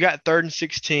 You got 3rd and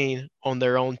 16 on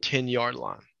their own 10-yard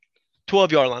line.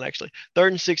 12-yard line, actually. 3rd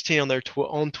and 16 on their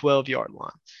own 12-yard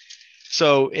line.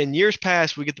 So in years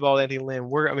past, we get the ball to Anthony Lynn.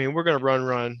 We're going to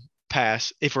run,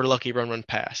 pass. If we're lucky, run,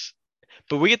 pass.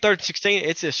 But we get 3rd and 16,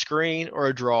 it's a screen or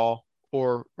a draw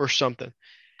or something.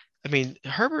 I mean,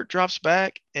 Herbert drops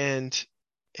back and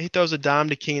he throws a dime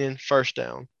to Keenan, first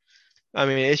down. I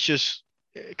mean, it's just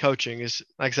coaching. Is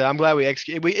like I said, I'm glad we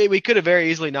executed. We could have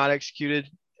very easily not executed,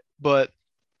 but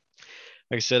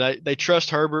like I said, they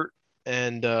trust Herbert,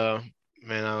 and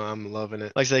man, I'm loving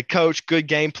it. Like I said, coach, good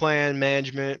game plan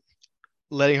management,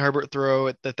 letting Herbert throw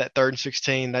at that 3rd and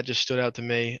 16. That just stood out to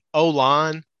me.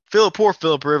 O-line, poor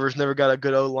Philip Rivers never got a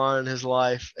good O-line in his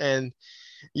life, and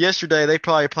yesterday, they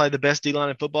probably played the best D-line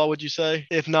in football, would you say?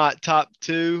 If not top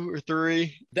 2 or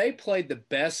 3. They played the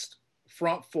best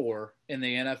front 4 in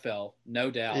the NFL, no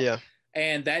doubt. Yeah.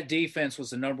 And that defense was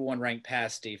the number 1 ranked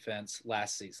pass defense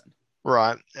last season.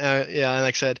 Right. Yeah, and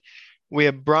like I said, we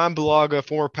have Brian Bulaga,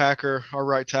 former Packer, our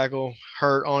right tackle,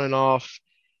 hurt on and off.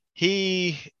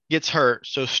 He gets hurt,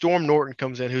 so Storm Norton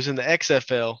comes in, who's in the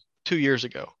XFL 2 years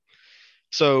ago.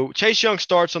 So Chase Young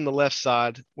starts on the left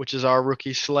side, which is our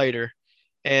rookie Slater.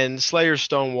 And Slater's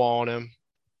stonewalling him.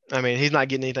 I mean, he's not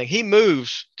getting anything. He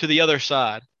moves to the other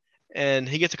side, and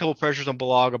he gets a couple pressures on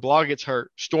Bulaga. Bulaga gets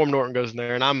hurt. Storm Norton goes in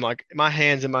there, and I'm like, my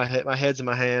head's in my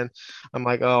hand. I'm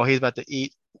like, oh, he's about to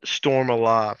eat Storm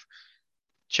alive.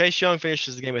 Chase Young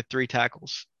finishes the game with 3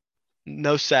 tackles.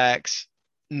 No sacks,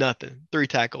 nothing. 3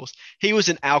 tackles. He was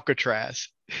in Alcatraz.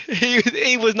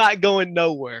 He was not going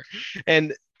nowhere.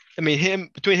 And I mean,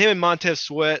 between him and Montez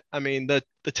Sweat, I mean, the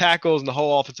tackles and the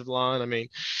whole offensive line, I mean,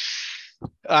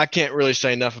 I can't really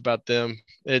say enough about them.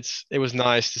 It was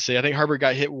nice to see. I think Herbert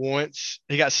got hit once.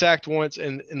 He got sacked once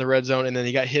in the red zone, and then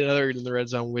he got hit another in the red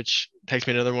zone, which takes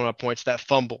me to another one of my points, that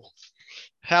fumble.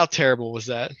 How terrible was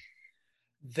that?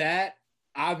 That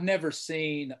I've never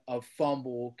seen a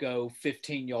fumble go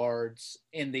 15 yards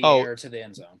in the air to the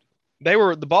end zone.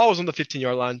 The ball was on the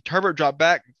 15-yard line. Herbert dropped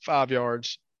back 5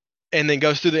 yards and then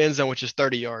goes through the end zone, which is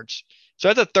 30 yards. So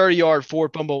that's a 30-yard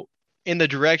forward fumble in the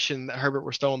direction that Herbert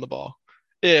was throwing the ball.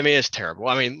 Yeah, I mean, it's terrible.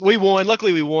 I mean, we won.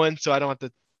 Luckily, we won, so I don't have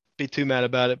to be too mad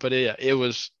about it. But yeah, it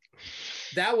was.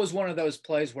 That was one of those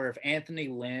plays where if Anthony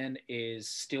Lynn is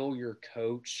still your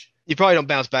coach, you probably don't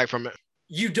bounce back from it.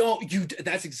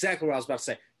 That's exactly what I was about to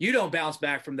say. You don't bounce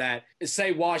back from that.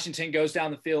 Say Washington goes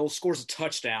down the field, scores a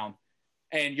touchdown,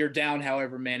 and you're down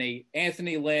however many.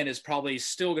 Anthony Lynn is probably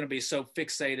still going to be so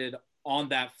fixated on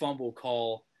that fumble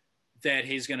call that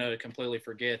he's going to completely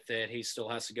forget that he still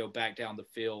has to go back down the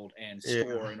field and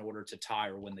score in order to tie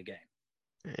or win the game.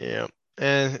 Yeah.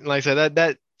 And like I said,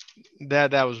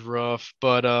 that was rough.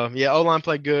 But, yeah, O-line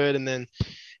played good. And then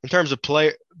in terms of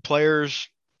players,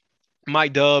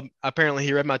 Mike Dubb, apparently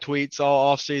he read my tweets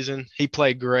all offseason. He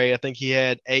played great. I think he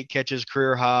had 8 catches,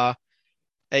 career high,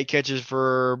 8 catches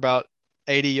for about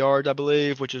 80 yards, I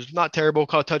believe, which is not terrible.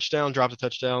 Caught a touchdown, dropped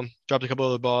a couple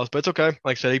other balls, but it's okay.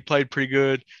 Like I said, he played pretty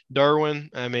good. Derwin,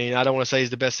 I mean, I don't want to say he's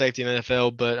the best safety in the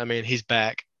NFL, but I mean, he's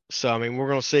back. So, I mean, we're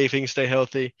going to see if he can stay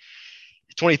healthy.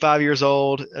 He's 25 years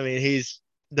old. I mean,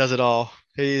 does it all.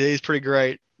 He's pretty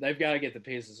great. They've got to get the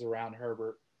pieces around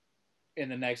Herbert in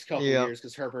the next couple of Yeah. years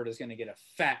because Herbert is going to get a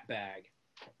fat bag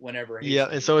whenever he's Yeah,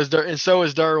 and so leaving. is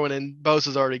Derwin, and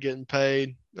Bosa's already getting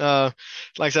paid. Like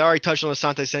I said, I already touched on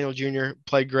Asante Samuel Jr.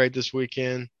 Played great this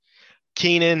weekend.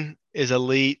 Keenan is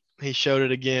elite. He showed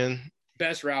it again.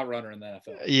 Best route runner in the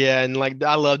NFL. Yeah, and like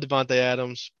I love Devontae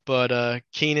Adams, but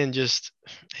Keenan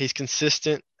he's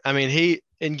consistent. I mean, he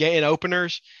in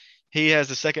openers, he has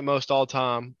the second most all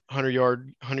time 100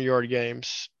 yard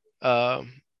games.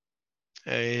 Um,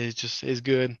 and he's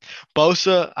good.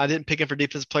 Bosa, I didn't pick him for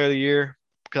defensive player of the year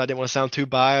because I didn't want to sound too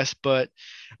biased, but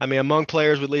I mean, among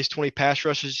players with at least 20 pass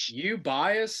rushes, You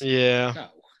biased? yeah. No.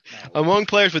 Among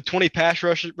players with 20 pass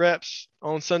rush reps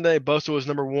on Sunday, Bosa was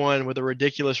number one with a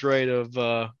ridiculous rate of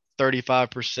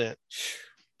 35%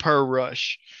 per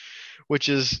rush, which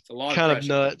is It's a lot of kind of pressure.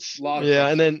 nuts. A lot of Yeah,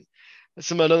 pressure. and then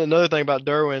another thing about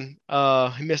Derwin,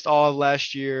 he missed all of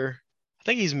last year. I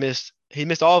think he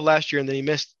missed all of last year, and then he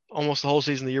missed almost the whole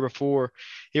season the year before.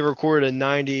 He recorded a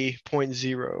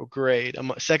 90.0 grade,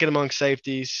 second among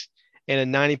safeties,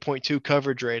 and a 90.2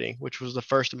 coverage rating, which was the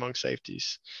first among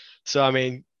safeties. So I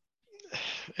mean,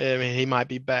 he might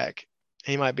be back.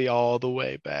 He might be all the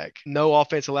way back. No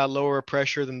offense allowed lower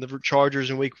pressure than the Chargers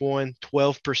in week one,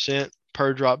 12%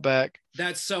 per drop back.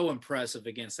 That's so impressive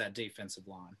against that defensive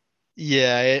line.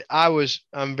 Yeah,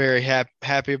 I'm very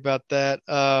happy about that.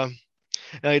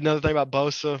 Another thing about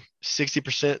Bosa,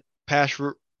 60% pass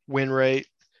win rate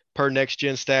per next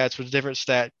gen stats with a different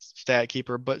stat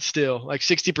keeper, but still like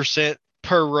 60%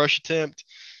 per rush attempt.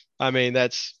 I mean,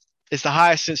 it's the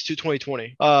highest since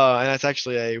 2020. And that's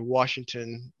actually a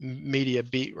Washington media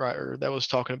beat writer that was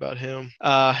talking about him.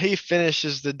 He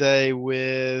finishes the day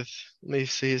with, let me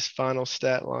see his final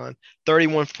stat line,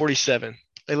 31-47.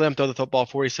 They let him throw the football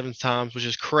 47 times, which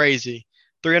is crazy.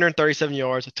 337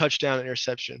 yards, a touchdown, and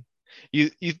interception.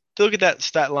 You look at that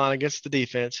stat line against the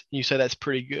defense, and you say that's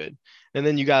pretty good. And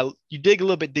then you dig a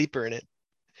little bit deeper in it.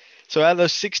 So out of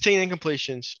those 16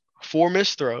 incompletions, 4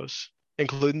 missed throws,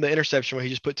 including the interception where he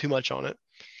just put too much on it.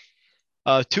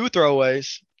 2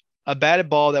 throwaways, a batted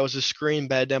ball that was a screen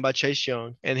batted down by Chase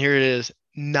Young, and here it is,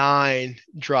 9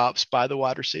 drops by the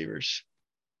wide receivers.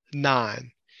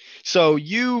 9. So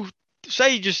you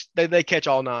say they catch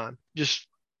all 9, just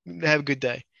have a good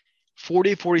day.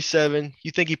 40-47, you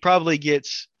think he probably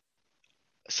gets,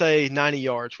 say, 90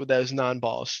 yards with those 9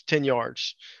 balls, 10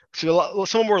 yards. So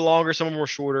some of them were longer, some of them were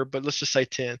shorter, but let's just say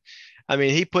 10. I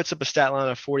mean, he puts up a stat line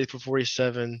of 40 for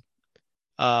 47,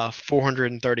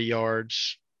 430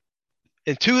 yards.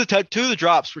 And two of the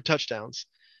drops were touchdowns.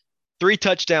 3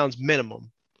 touchdowns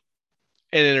minimum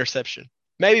and an interception.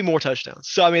 Maybe more touchdowns.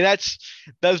 So, I mean,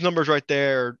 those numbers right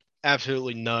there are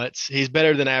absolutely nuts. He's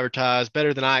better than advertised,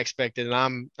 better than I expected.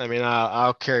 And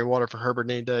I'll carry water for Herbert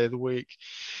any day of the week.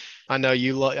 I know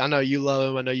you love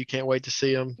him. I know you can't wait to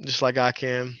see him, just like I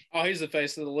can. Oh, he's the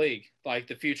face of the league, like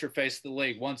the future face of the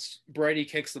league. Once Brady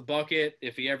kicks the bucket,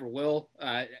 if he ever will,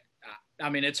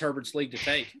 it's Herbert's league to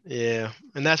take. Yeah,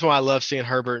 and that's why I love seeing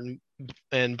Herbert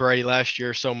and Brady last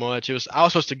year so much. I was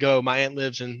supposed to go. My aunt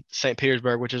lives in St.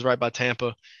 Petersburg, which is right by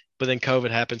Tampa, but then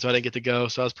COVID happened, so I didn't get to go.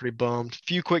 So I was pretty bummed. A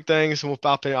few quick things, and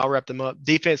I'll wrap them up.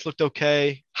 Defense looked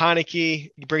okay. Heinicke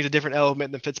brings a different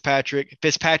element than Fitzpatrick.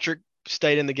 Fitzpatrick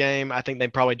stayed in the game. I think they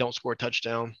probably don't score a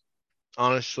touchdown.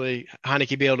 Honestly,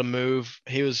 Heinicke be able to move.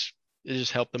 It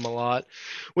just helped them a lot.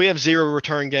 We have 0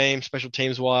 return game, special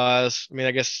teams wise. I mean,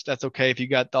 I guess that's okay if you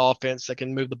got the offense that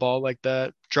can move the ball like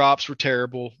that. Drops were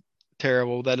terrible.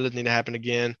 That doesn't need to happen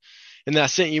again. And then I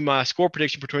sent you my score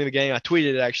prediction for the game. I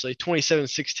tweeted it actually,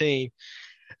 27-16.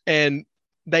 And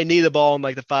they need the ball on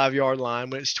like the 5-yard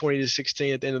line when it's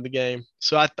 20-16 at the end of the game.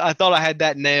 So I thought I had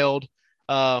that nailed.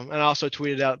 And I also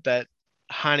tweeted out that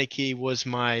Heinicke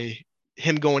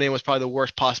him going in was probably the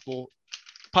worst possible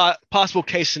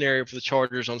case scenario for the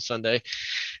Chargers on Sunday,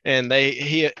 and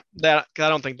I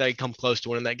don't think they come close to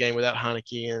winning that game without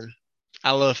Heinicke. And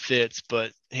I love Fitz,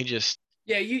 but he just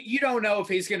you don't know if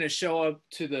he's going to show up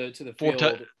to the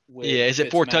field. Is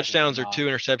it 4 touchdowns or 2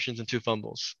 interceptions and 2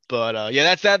 fumbles? But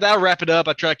that's that. That'll wrap it up.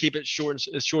 I try to keep it as short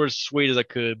as sweet as I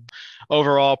could.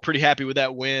 Overall, pretty happy with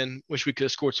that win. Wish we could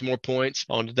have scored some more points.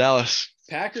 On to Dallas.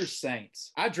 Packers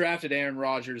Saints. I drafted Aaron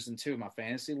Rodgers in 2 of my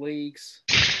fantasy leagues.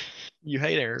 You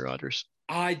hate Aaron Rodgers.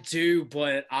 I do,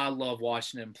 but I love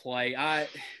watching him play.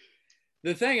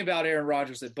 The thing about Aaron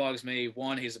Rodgers that bugs me,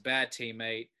 one, he's a bad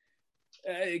teammate.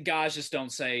 Guys just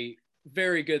don't say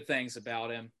very good things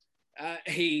about him.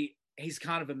 He's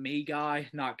kind of a me guy,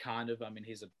 not kind of. I mean,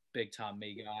 he's a big time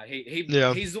me guy.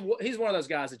 He's one of those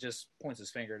guys that just points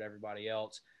his finger at everybody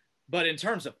else. But in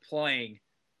terms of playing,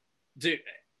 dude,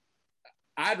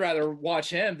 I'd rather watch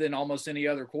him than almost any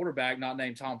other quarterback not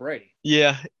named Tom Brady.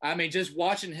 Yeah. I mean, just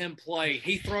watching him play,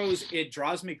 it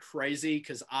drives me crazy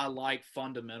because I like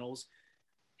fundamentals.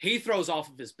 He throws off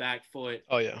of his back foot.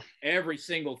 Oh, yeah. Every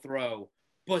single throw,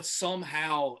 but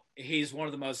somehow he's one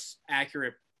of the most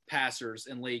accurate passers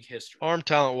in league history. Arm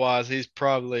talent wise, he's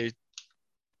probably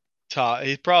top.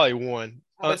 He's probably one.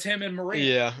 That's him and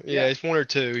Marino. Yeah, he's one or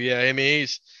two. Yeah, I mean,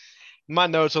 my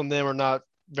notes on them are not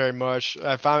very much.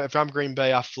 If I'm Green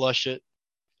Bay, I flush it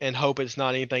and hope it's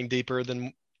not anything deeper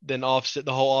than the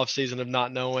whole off season of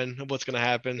not knowing what's going to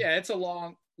happen. Yeah, it's a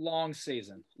long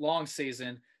season. Long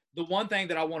season. The one thing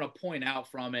that I want to point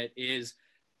out from it is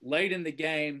late in the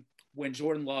game when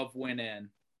Jordan Love went in,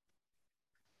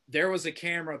 there was a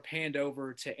camera panned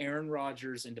over to Aaron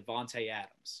Rodgers and Davante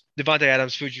Adams. Davante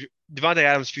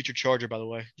Adams, future Charger, by the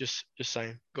way. Just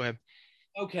saying. Go ahead.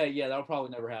 Okay, yeah, that'll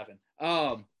probably never happen.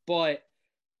 But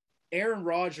Aaron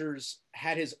Rodgers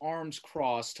had his arms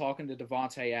crossed talking to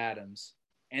Davante Adams,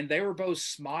 and they were both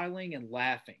smiling and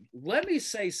laughing. Let me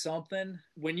say something.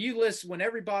 When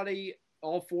everybody,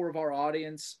 all four of our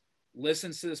audience,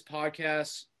 listens to this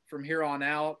podcast from here on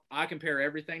out, I compare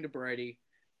everything to Brady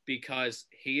because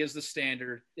he is the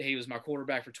standard. He was my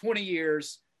quarterback for 20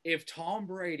 years. If Tom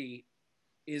Brady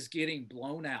is getting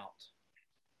blown out,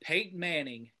 Peyton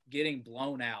Manning getting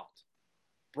blown out,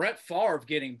 Brett Favre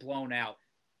getting blown out,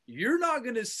 you're not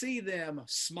going to see them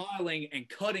smiling and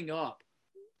cutting up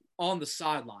on the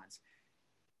sidelines.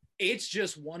 It's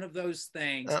just one of those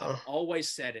things. I've always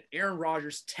said it. Aaron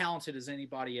Rodgers, talented as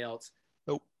anybody else.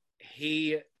 Nope.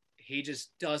 He just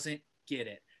doesn't get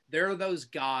it. There are those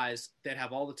guys that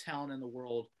have all the talent in the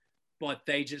world, but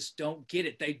they just don't get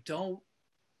it.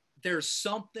 There's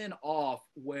something off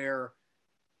where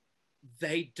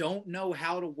they don't know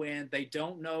how to win. They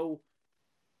don't know,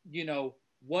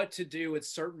 what to do at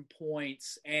certain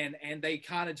points. And they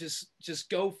kind of just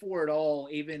go for it all,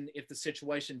 even if the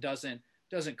situation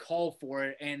doesn't call for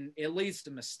it. And it leads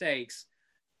to mistakes.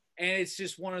 And it's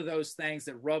just one of those things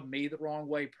that rub me the wrong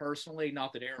way personally.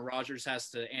 Not that Aaron Rodgers has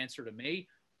to answer to me,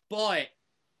 but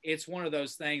it's one of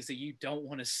those things that you don't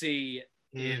want to see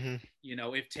if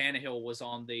Tannehill was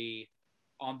on the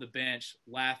bench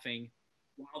laughing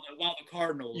while the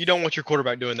Cardinals. You don't want your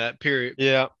quarterback doing that, period.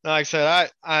 Yeah. Like I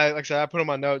said, I put on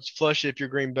my notes, flush it if you're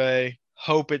Green Bay.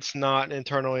 Hope it's not an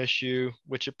internal issue,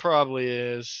 which it probably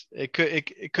is. It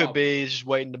could be. It's just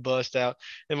waiting to bust out.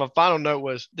 And my final note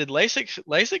was, did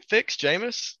LASIK fix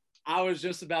Jameis? I was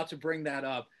just about to bring that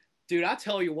up. Dude, I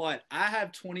tell you what, I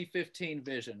have 2015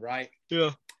 vision, right?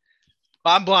 Yeah.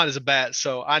 I'm blind as a bat,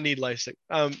 so I need LASIK.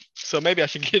 So maybe I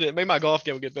should get it. Maybe my golf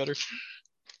game will get better.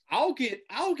 I'll get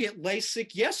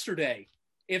LASIK yesterday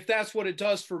if that's what it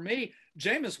does for me.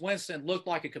 Jameis Winston looked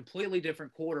like a completely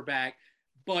different quarterback,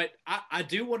 but I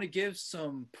do want to give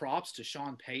some props to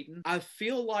Sean Payton. I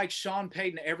feel like Sean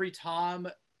Payton, every time,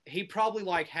 he probably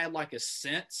had a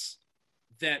sense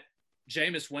that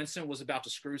Jameis Winston was about to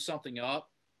screw something up,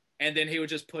 and then he would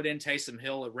just put in Taysom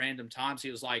Hill at random times. He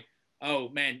was like, oh,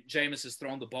 man, Jameis has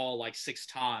thrown the ball 6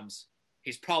 times.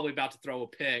 He's probably about to throw a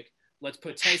pick. Let's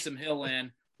put Taysom Hill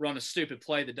in, run a stupid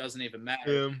play that doesn't even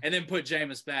matter, and then put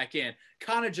Jameis back in.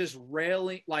 Kind of just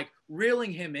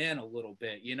reeling him in a little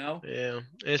bit, Yeah. And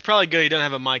it's probably good he doesn't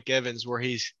have a Mike Evans where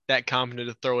he's that confident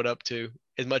to throw it up to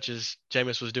as much as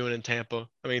Jameis was doing in Tampa.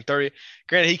 I mean, granted,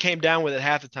 he came down with it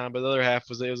half the time, but the other half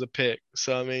was a pick.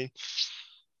 So, I mean,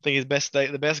 I think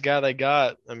the best guy they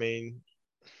got, I mean,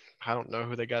 I don't know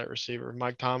who they got at receiver.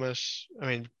 Mike Thomas. I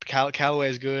mean,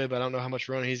 Callaway is good, but I don't know how much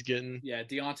run he's getting. Yeah,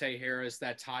 Deontay Harris,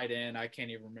 that tight end. I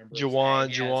can't even remember. Juwan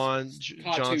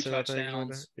Johnson, I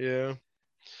think. Yeah.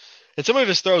 And some of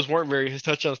his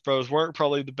touchdown throws weren't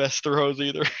probably the best throws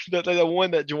either. The one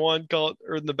that Juwan caught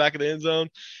or in the back of the end zone,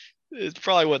 it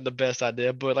probably wasn't the best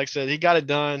idea. But like I said, he got it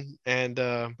done. And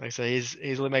like I said, he's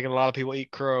easily making a lot of people eat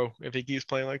crow if he keeps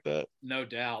playing like that. No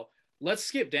doubt. Let's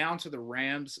skip down to the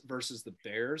Rams versus the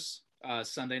Bears.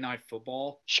 Sunday Night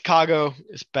Football. Chicago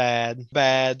is bad.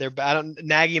 They're bad.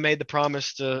 Nagy made the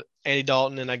promise to Andy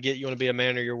Dalton, and I get you want to be a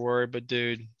man of your word, but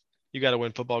dude, you got to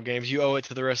win football games. You owe it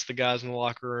to the rest of the guys in the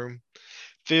locker room.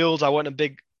 Fields, I wasn't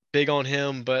a big on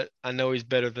him, but I know he's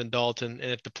better than Dalton,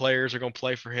 and if the players are going to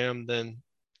play for him, then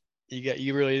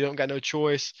you really don't got no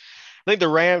choice. I think the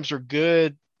Rams are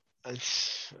good.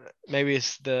 Maybe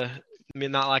it's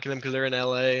not liking them because they're in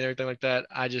LA and everything like that.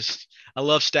 I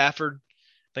love Stafford.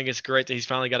 I think it's great that he's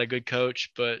finally got a good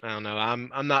coach, but I don't know.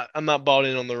 I'm not bought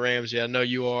in on the Rams yet. I know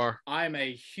you are. I'm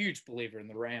a huge believer in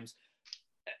the Rams.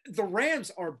 The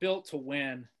Rams are built to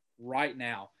win right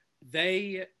now.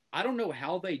 I don't know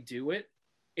how they do it.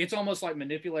 It's almost like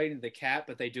manipulating the cap,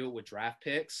 but they do it with draft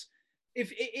picks.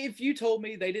 if you told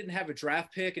me they didn't have a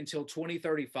draft pick until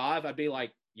 2035, I'd be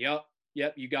like, yep,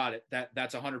 you got it.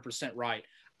 That's 100% right.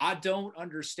 I don't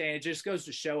understand. It just goes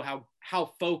to show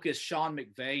how focused Sean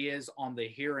McVay is on the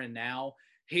here and now.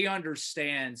 He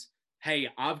understands, hey,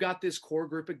 I've got this core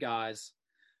group of guys.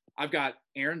 I've got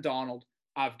Aaron Donald.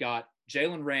 I've got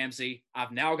Jalen Ramsey.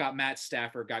 I've now got Matt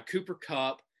Stafford, got Cooper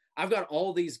Kupp. I've got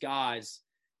all these guys,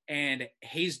 and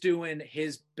he's doing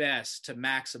his best to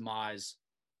maximize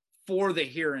for the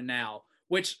here and now,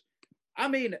 which, I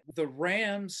mean, the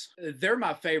Rams, they're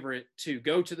my favorite to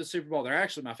go to the Super Bowl. They're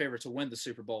actually my favorite to win the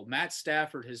Super Bowl. Matt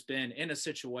Stafford has been in a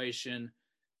situation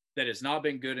that has not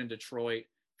been good in Detroit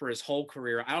for his whole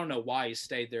career. I don't know why he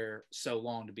stayed there so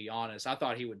long, to be honest. I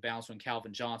thought he would bounce when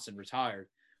Calvin Johnson retired.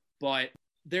 But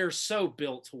they're so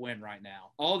built to win right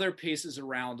now. All their pieces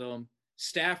around them.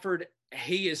 Stafford,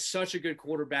 he is such a good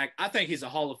quarterback. I think he's a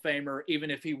Hall of Famer,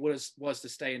 even if he was to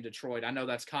stay in Detroit. I know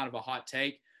that's kind of a hot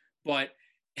take, but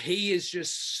he is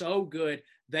just so good.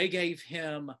 They gave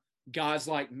him guys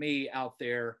like me out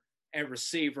there at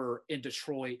receiver in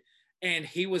Detroit, and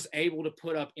he was able to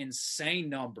put up insane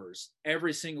numbers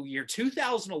every single year.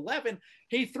 2011,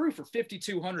 he threw for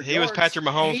 5,200 yards. He was Patrick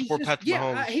Mahomes before Patrick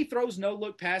Mahomes. He throws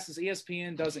no-look passes.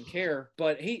 ESPN doesn't care,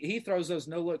 but he throws those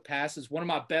no-look passes. One of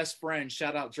my best friends,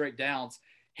 shout out Drake Downs,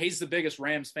 he's the biggest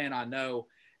Rams fan I know,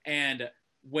 and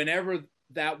whenever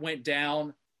that went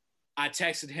down, I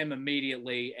texted him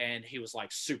immediately, and he was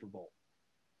like, Super Bowl.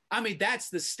 I mean, that's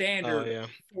the standard. Oh, yeah.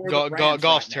 For the Rams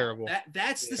Goff's right terrible.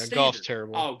 That's the standard. Goff's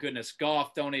terrible. Oh, goodness.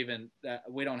 Goff, don't even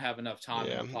we don't have enough time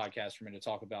in the podcast for me to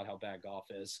talk about how bad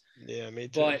Goff is. Yeah, me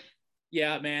too. But,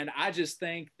 yeah, man, I just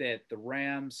think that the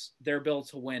Rams, they're built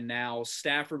to win now.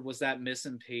 Stafford was that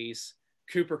missing piece.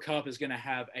 Cooper Kupp is going to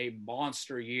have a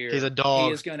monster year. He's a dog.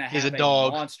 He is going to have a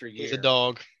monster year. He's a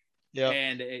dog. Yeah.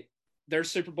 And they're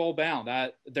Super Bowl bound.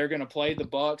 They're going to play the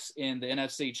Bucs in the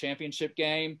NFC Championship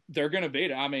game. They're going to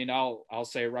beat it. I mean, I'll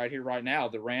say it right here, right now.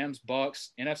 The Rams, Bucs,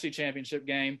 NFC Championship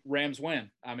game. Rams win.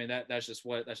 I mean, that's just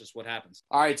what happens.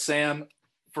 All right, Sam.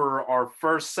 For our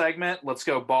first segment, let's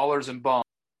go ballers and bums.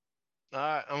 All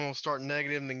right, I'm gonna start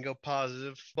negative and then go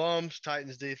positive. Bums,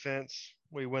 Titans defense.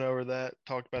 We went over that,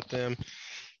 talked about them.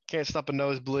 Can't stop a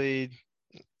nosebleed.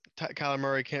 Kyler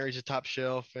Murray can't reach the top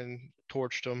shelf and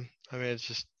torched them. I mean,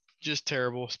 it's just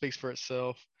terrible. Speaks for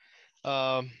itself.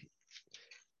 My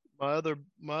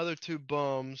other two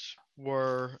bums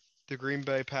were the Green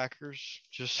Bay Packers,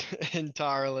 just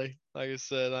entirely. Like I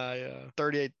said,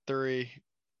 38-3.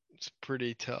 It's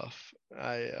pretty tough.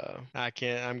 I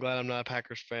can't. I'm glad I'm not a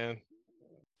Packers fan.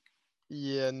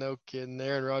 Yeah, no kidding.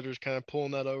 Aaron Rodgers kind of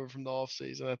pulling that over from the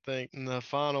offseason, I think. And the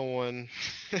final one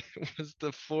was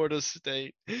the Florida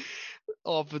State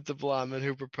offensive lineman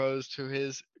who proposed to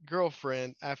his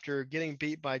girlfriend after getting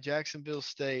beat by Jacksonville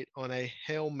State on a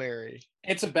Hail Mary.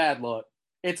 It's a bad look.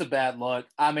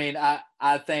 I mean,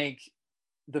 I think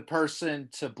the person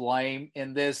to blame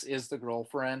in this is the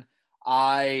girlfriend.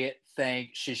 I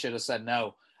think she should have said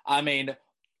no. I mean,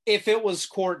 if it was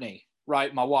Courtney,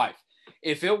 right, my wife,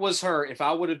 if it was her, if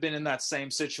I would have been in that same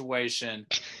situation,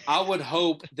 I would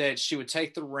hope that she would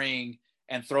take the ring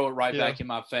and throw it right back in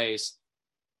my face.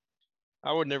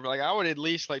 I would never, I would at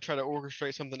least try to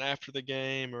orchestrate something after the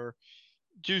game or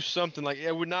do something.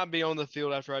 It would not be on the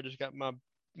field after I just got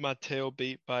my tail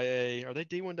beat by are they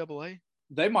D1 AA?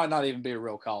 They might not even be a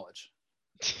real college.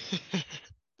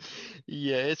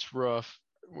 Yeah, it's rough.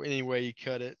 Any way you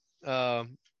cut it.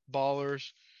 Ballers.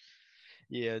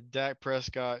 Yeah, Dak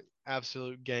Prescott,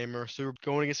 absolute gamer.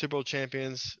 Going against Super Bowl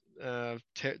champions,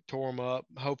 tore them up.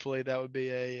 Hopefully that would be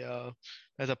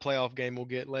as a playoff game we'll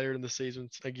get later in the season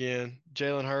again.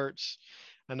 Jalen Hurts,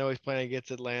 I know he's playing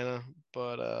against Atlanta,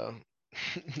 but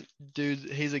dude,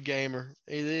 he's a gamer.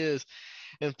 He is.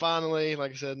 And finally,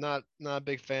 like I said, not a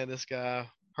big fan of this guy.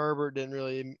 Herbert didn't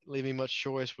really leave me much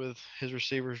choice with his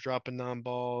receivers dropping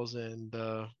non-balls, and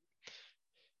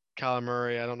Kyler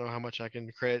Murray, I don't know how much I can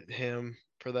credit him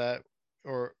for that,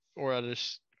 or I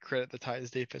just credit the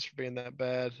Titans defense for being that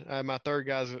bad. My third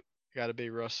guy's got to be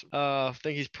Russell. I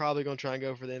think he's probably going to try and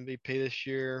go for the MVP this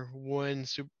year. One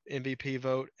MVP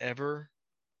vote ever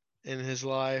in his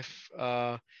life.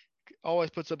 Always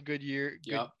puts up good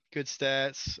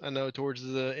stats. I know towards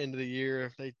the end of the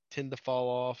year they tend to fall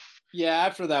off. Yeah,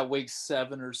 after that week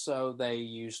 7 or so, they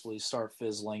usually start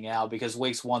fizzling out because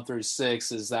weeks 1 through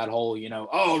 6 is that whole,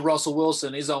 Russell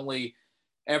Wilson, he's only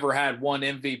ever had one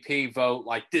MVP vote.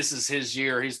 This is his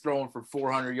year. He's throwing for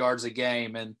 400 yards a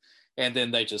game, and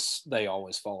then they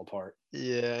always fall apart.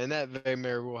 Yeah, and that very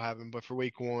may will happen. But for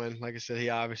week 1, like I said, he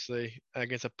obviously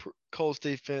against a Colts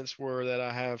defense that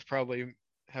I have probably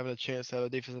having a chance to have a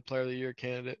Defensive Player of the Year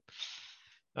candidate.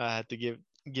 I had to give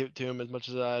it to him as much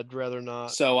as I'd rather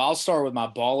not. So I'll start with my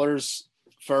ballers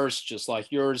first, just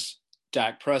like yours.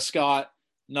 Dak Prescott.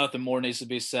 Nothing more needs to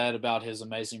be said about his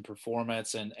amazing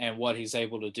performance and what he's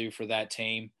able to do for that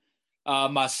team.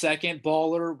 My second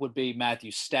baller would be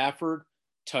Matthew Stafford.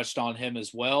 Touched on him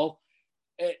as well.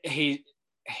 He's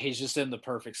just in the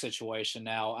perfect situation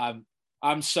now.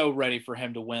 I'm so ready for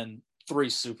him to win 3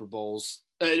 Super Bowls,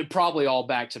 probably all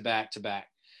back to back to back.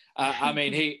 I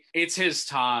mean, it's his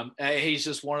time. He's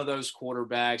just one of those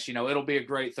quarterbacks. You know, it'll be a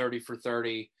great 30 for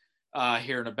 30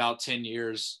 here in about 10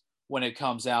 years when it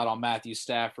comes out on Matthew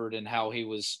Stafford and how he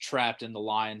was trapped in the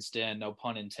lion's den, no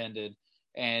pun intended,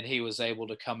 and he was able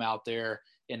to come out there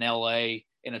in L.A.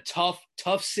 in a tough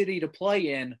city to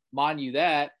play in, mind you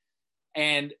that,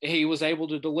 and he was able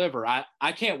to deliver.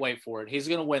 I can't wait for it. He's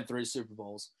going to win 3 Super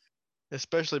Bowls.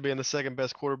 Especially being the second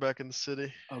best quarterback in the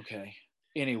city. Okay.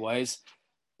 Anyways,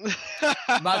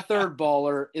 my third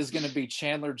baller is going to be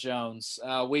Chandler Jones.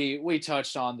 We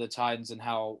touched on the Titans and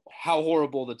how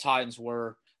horrible the Titans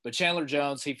were. But Chandler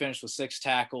Jones, he finished with 6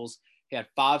 tackles. He had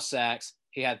 5 sacks.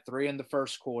 He had 3 in the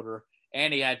first quarter.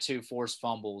 And he had 2 forced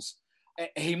fumbles.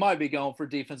 He might be going for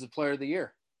Defensive Player of the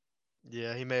Year.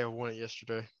 Yeah, he may have won it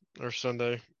yesterday or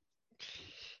Sunday.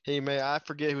 I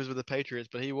forget who was with the Patriots,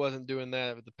 but he wasn't doing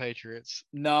that with the Patriots.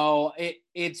 No,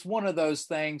 it's one of those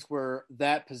things where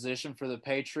that position for the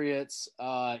Patriots,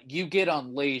 you get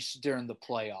unleashed during the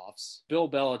playoffs. Bill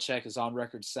Belichick is on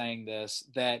record saying this,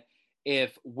 that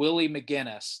if Willie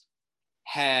McGinnis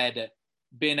had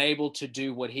been able to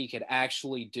do what he could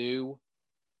actually do,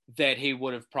 that he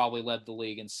would have probably led the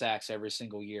league in sacks every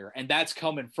single year. And that's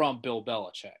coming from Bill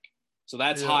Belichick. So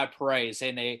that's high praise.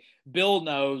 And Bill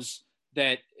knows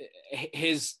that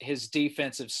his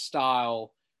defensive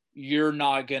style, you're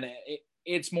not going to –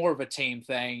 it's more of a team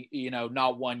thing. You know,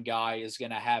 not one guy is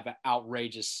going to have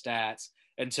outrageous stats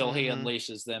until he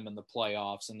unleashes them in the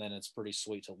playoffs, and then it's pretty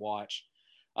sweet to watch.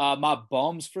 My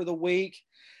bums for the week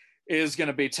is going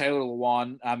to be Taylor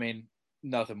Lewan. I mean,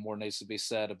 nothing more needs to be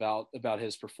said about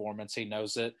his performance. He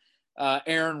knows it.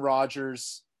 Aaron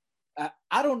Rodgers,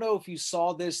 I don't know if you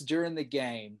saw this during the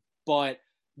game, but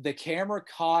the camera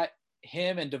caught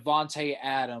him and Devontae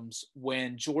Adams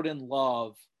when Jordan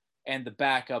Love and the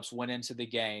backups went into the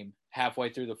game halfway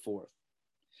through the fourth.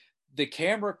 The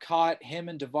camera caught him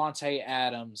and Devontae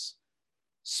Adams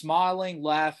smiling,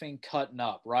 laughing, cutting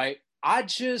up, right? I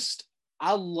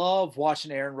love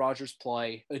watching Aaron Rodgers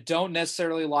play. I don't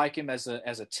necessarily like him as a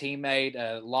teammate.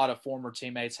 A lot of former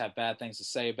teammates have bad things to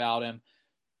say about him.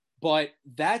 But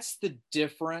that's the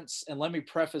difference. And let me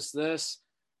preface this.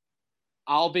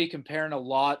 I'll be comparing a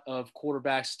lot of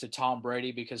quarterbacks to Tom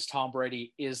Brady because Tom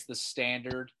Brady is the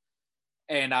standard.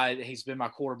 And he's been my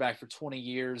quarterback for 20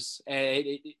 years.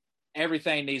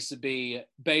 Everything needs to be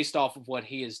based off of what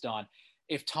he has done.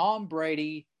 If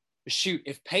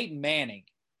Peyton Manning,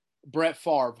 Brett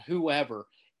Favre, whoever,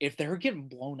 if they're getting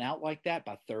blown out like that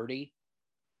by 30,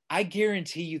 I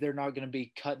guarantee you they're not going to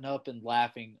be cutting up and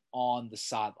laughing on the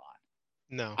sideline.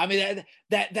 No. I mean,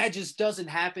 that just doesn't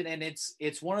happen, and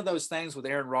it's one of those things with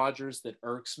Aaron Rodgers that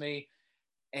irks me.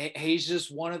 He's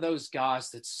just one of those guys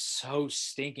that's so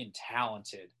stinking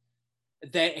talented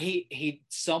that he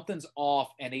something's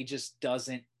off, and he just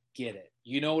doesn't get it.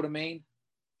 You know what I mean?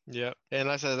 Yeah, and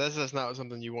like I said, that's just not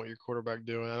something you want your quarterback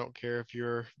doing. I don't care if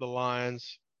you're the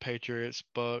Lions, Patriots,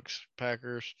 Bucks,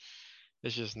 Packers.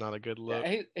 It's just not a good look.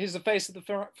 Yeah, he's the face of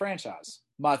the franchise.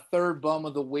 My third bum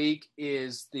of the week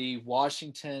is the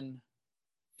Washington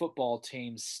football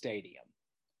team's stadium.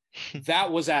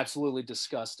 That was absolutely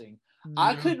disgusting.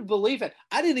 I couldn't believe it.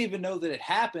 I didn't even know that it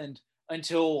happened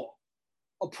until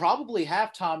probably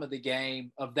halftime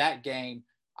of that game.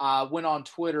 I went on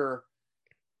Twitter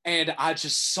and I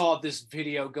just saw this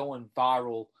video going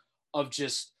viral of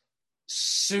just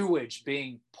sewage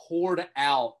being poured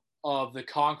out of the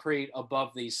concrete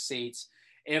above these seats.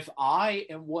 If I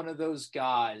am one of those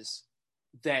guys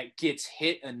that gets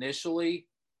hit initially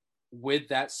with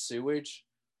that sewage,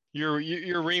 you're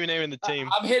renaming the team.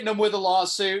 I'm hitting them with a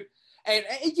lawsuit. And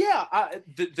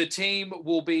the team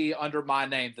will be under my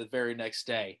name the very next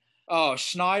day. Oh,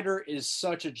 Schneider is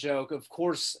such a joke. Of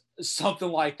course, something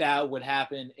like that would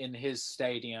happen in his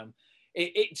stadium.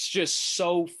 It's just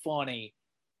so funny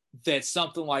that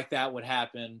something like that would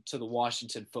happen to the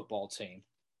Washington football team.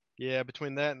 Yeah,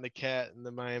 between that and the cat in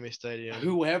the Miami Stadium.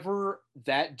 Whoever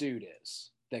that dude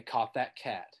is that caught that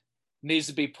cat needs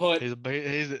to be put. He's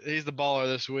the baller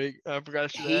this week. I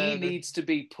forgot. He needs to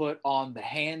be put on the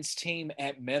hands team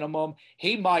at minimum.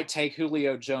 He might take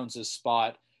Julio Jones's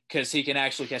spot because he can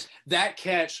actually catch. That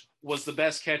catch was the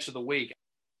best catch of the week.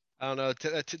 I don't know.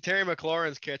 Terry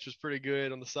McLaurin's catch was pretty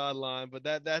good on the sideline, but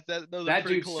those are That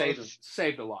pretty dude saved a, close.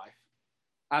 saved a life.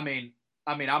 I mean,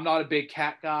 I'm not a big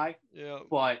cat guy, Yeah,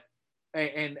 but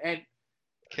and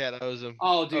cat oh, dude, owes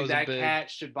him that big.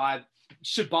 cat should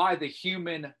buy the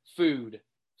human food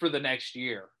for the next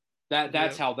year. That's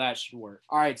Yeah. how that should work.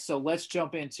 All right, so let's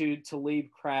jump into Talib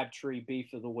Crabtree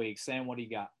beef of the week. Sam, what do you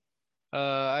got?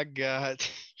 I got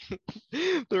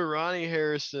the Ronnie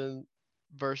Harrison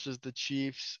versus the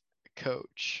Chiefs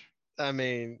coach. I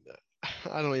mean,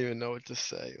 I don't even know what to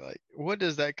say. Like, what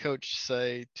does that coach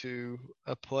say to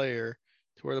a player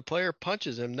to where the player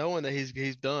punches him knowing that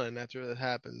he's done after that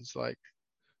happens? Like,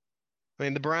 I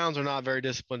mean, the Browns are not very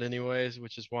disciplined anyways,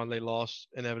 which is why they lost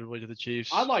inevitably to the I'd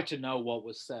Chiefs. like to know what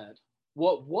was said.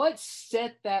 What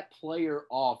set that player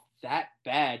off that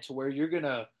bad to where you're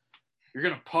gonna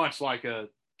punch like a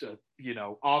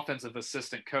offensive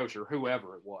assistant coach or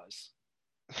whoever it was.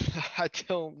 I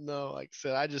don't know. Like I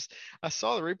said, I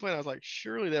saw the replay and I was like,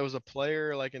 surely there was a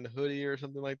player like in the hoodie or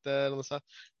something like that on the side.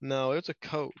 No, it's a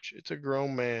coach. It's a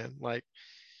grown man. Like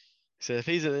I said, if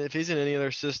he's in any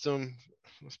other system,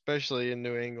 especially in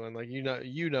New England, like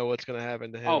you know what's gonna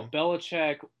happen to Oh, him.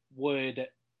 Belichick would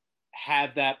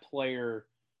have that player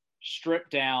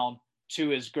stripped down to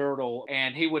his girdle,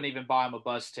 and he wouldn't even buy him a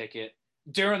bus ticket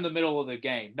during the middle of the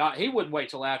game. Not he wouldn't wait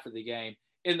till after the game.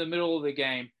 In the middle of the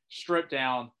game, strip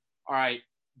down. All right,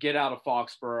 get out of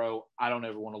Foxborough. I don't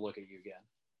ever want to look at you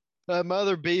again. My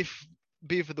other beef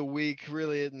of the week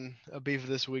really isn't a beef of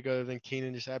this week other than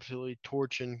Keenan just absolutely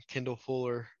torching Kendall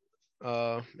Fuller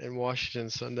in Washington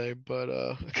Sunday. But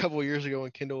a couple of years ago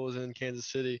when Kendall was in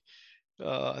Kansas City,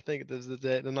 I think it was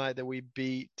the night that we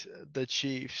beat the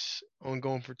Chiefs on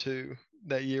going for two.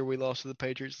 That year we lost to the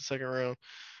Patriots in the second round.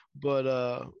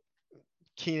 But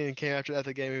Keenan came after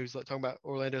the game. He was like talking about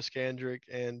Orlando Scandrick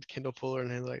and Kendall Fuller,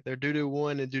 and he's like they're doo doo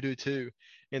one and doo doo two.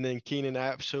 And then Keenan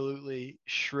absolutely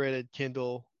shredded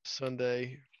Kendall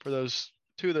Sunday for those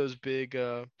two of those big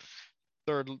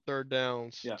third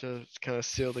downs Yeah. to kind of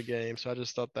seal the game. So I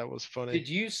just thought that was funny. Did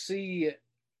you see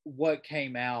what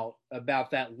came out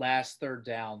about that last third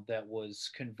down that was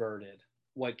converted?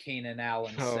 What Keenan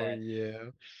Allen Oh said. yeah,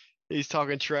 he's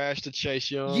talking trash to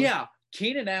Chase Young. Yeah,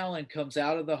 Keenan Allen comes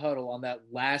out of the huddle on that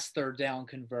last third down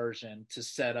conversion to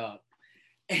set up.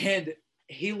 And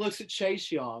he looks at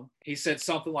Chase Young. He said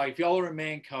something like, if y'all are in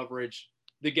man coverage,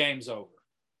 the game's over.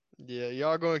 Yeah,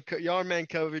 y'all are man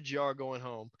coverage, y'all are going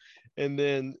home. And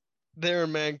then they're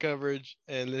in man coverage,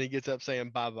 and then he gets up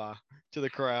saying bye bye to the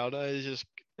crowd. It's just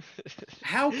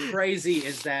How crazy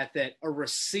is that a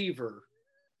receiver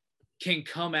can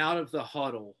come out of the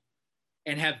huddle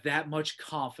and have that much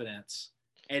confidence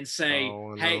and say,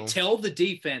 oh hey, no. tell the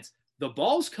defense, the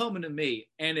ball's coming to me.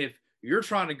 And if you're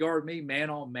trying to guard me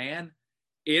man on man,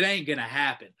 it ain't going to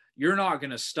happen. You're not going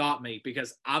to stop me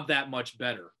because I'm that much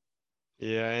better.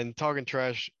 Yeah, and talking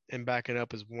trash and backing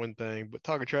up is one thing, but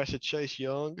talking trash to Chase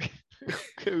Young,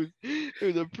 who's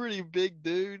a pretty big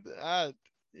dude.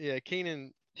 Yeah,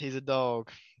 Keenan, he's a dog.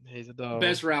 He's a dog.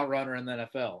 Best route runner in the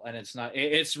NFL, and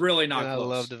it's really And not I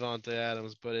love close. Devontae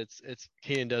Adams, but it's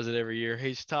Keenan does it every year.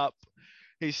 He's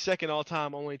second all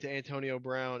time only to Antonio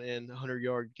Brown in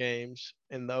 100-yard games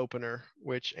in the opener,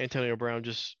 which Antonio Brown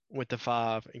just went to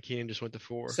five and Keenan just went to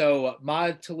four. So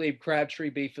my Talib Crabtree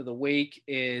beef of the week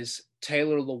is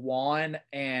Taylor Lewan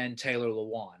and Taylor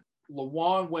Lewan.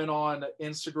 Lewan went on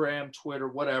Instagram, Twitter,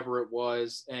 whatever it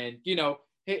was, and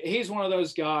he's one of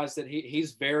those guys that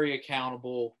he's very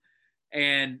accountable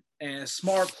and a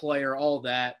smart player, all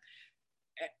that.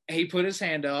 He put his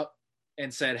hand up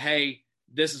and said, "Hey,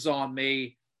 this is on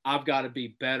me. I've got to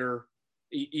be better."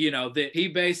 That he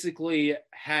basically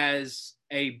has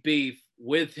a beef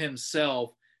with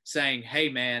himself saying, "Hey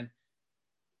man,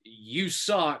 you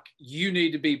suck. You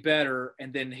need to be better."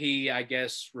 And then he, I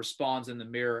guess, responds in the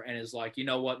mirror and is like, "You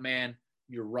know what, man?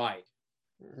 You're right."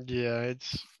 Yeah,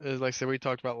 it's like I said, we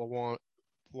talked about Lawan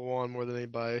more than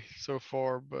anybody so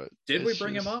far, but Did we it's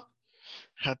bring him just up?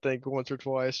 I think once or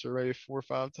twice or maybe 4 or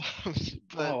 5 times.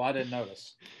 But Oh, I didn't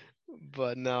notice.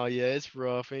 but no, yeah, it's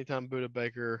rough. Anytime Buda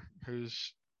Baker,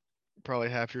 who's probably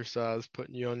half your size,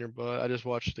 putting you on your butt. I just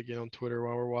watched it again on Twitter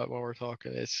while we're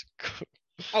talking. It's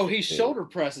Oh, he shoulder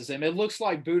presses him. It looks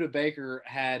like Buda Baker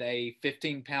had a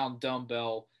 15-pound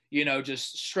dumbbell,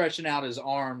 just stretching out his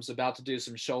arms, about to do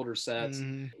some shoulder sets.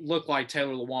 mm, Looked like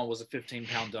Taylor Lewan was a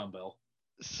 15-pound dumbbell.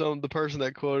 the person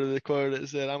that quoted it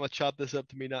said, "I'm gonna chop this up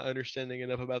to me not understanding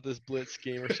enough about this blitz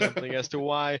scheme or something as to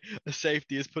why a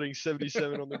safety is putting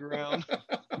 77 on the ground."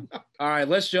 All right,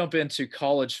 let's jump into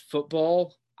college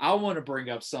football. I want to bring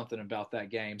up something about that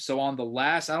game. So on the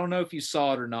last, I don't know if you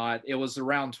saw it or not, it was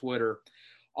around Twitter.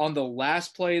 on the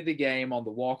last play of the game on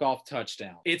the walk-off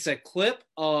touchdown. It's a clip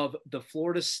of the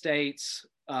Florida State's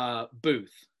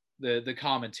booth, the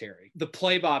commentary, the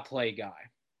play-by-play guy.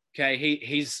 Okay,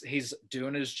 he's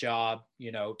doing his job,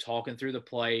 talking through the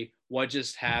play, what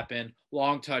just happened,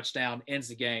 long touchdown, ends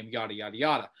the game, yada yada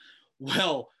yada.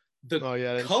 Well,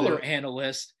 the color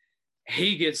analyst,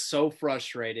 he gets so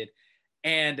frustrated,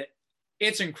 and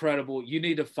it's incredible. You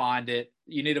need to find it.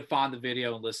 You need to find the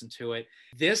video and listen to it.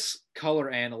 This color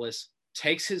analyst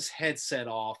takes his headset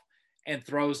off and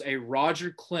throws a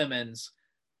Roger Clemens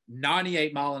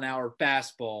 98-mile-an-hour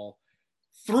fastball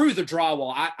through the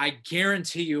drywall. I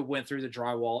guarantee you it went through the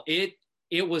drywall.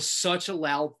 It was such a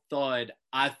loud thud.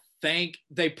 I think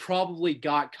they probably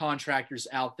got contractors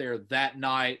out there that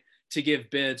night to give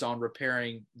bids on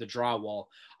repairing the drywall.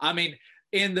 I mean,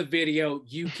 in the video,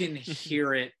 you can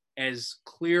hear it as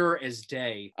clear as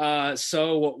day.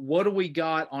 So what do we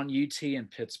got on UT and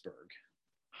Pittsburgh?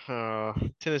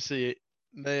 Tennessee,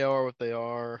 they are what they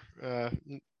are.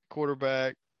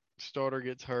 Quarterback, starter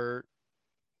gets hurt.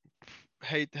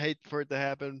 Hate for it to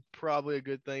happen. Probably a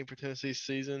good thing for Tennessee's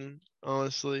season,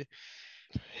 honestly.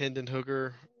 Hendon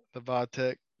Hooker, the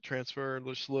Vitek transfer,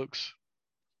 just looks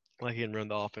like he can run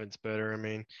the offense better. I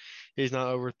mean, he's not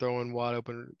overthrowing wide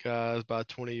open guys by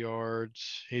 20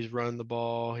 yards. He's running the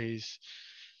ball. He's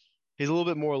a little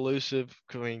bit more elusive,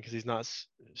 because he's not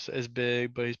as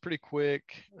big, but he's pretty quick.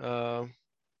 Like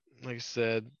I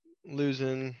said,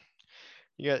 losing.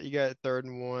 You got 3rd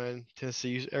and 1.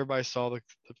 Tennessee. Everybody saw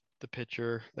the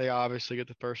picture. They obviously get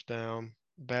the first down.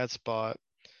 Bad spot.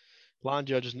 Line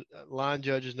judge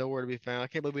is nowhere to be found. I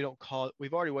can't believe we don't call it.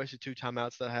 We've already wasted 2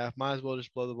 timeouts that half. Might as well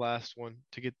just blow the last one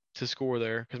to get to score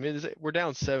there, because we're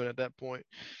down 7 at that point.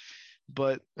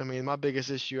 But I mean, my biggest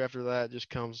issue after that just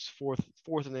comes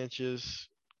fourth and inches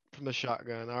from the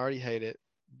shotgun. I already hate it,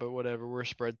 but whatever. We're a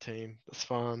spread team. That's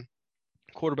fine.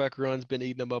 Quarterback run's been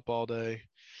eating them up all day.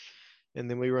 And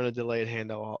then we run a delayed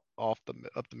handoff up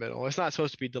the middle. It's not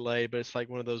supposed to be delayed, but it's like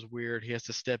one of those weird. He has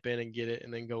to step in and get it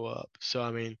and then go up. So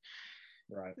I mean,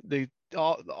 right.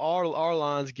 Our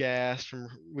line's gassed.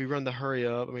 We run the hurry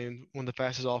up. I mean, one of the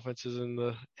fastest offenses in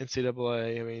the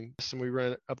NCAA. I mean, so we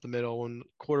run up the middle, and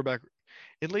quarterback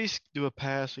at least do a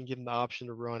pass and give him the option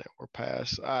to run it or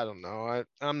pass. I don't know.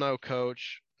 I'm no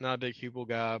coach, not a big Hubel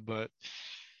guy, but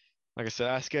like I said,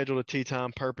 I scheduled a tee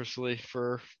time purposely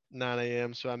for 9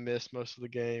 a.m., so I missed most of the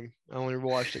game. I only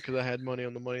watched it because I had money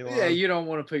on the money line. Yeah, you don't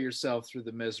want to put yourself through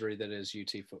the misery that is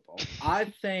UT football.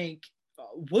 I think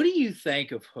what do you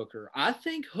think of Hooker? I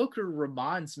think Hooker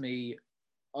reminds me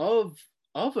of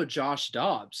a Josh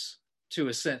Dobbs to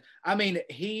a sense. I mean,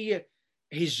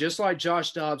 he's just like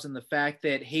Josh Dobbs in the fact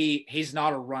that he's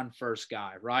not a run first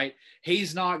guy, right?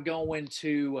 He's not going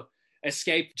to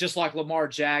escape just like Lamar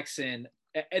Jackson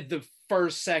at the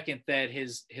first second that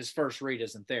his first read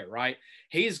isn't there, right?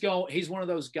 He's one of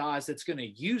those guys that's going to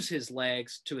use his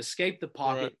legs to escape the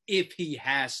pocket, right, if he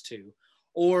has to,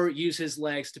 or use his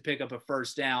legs to pick up a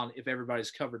first down if everybody's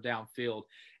covered downfield.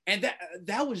 And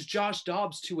that was Josh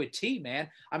Dobbs to a T, man.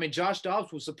 I mean, Josh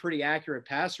Dobbs was a pretty accurate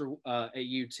passer at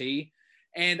UT,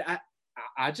 and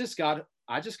I just got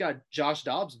Josh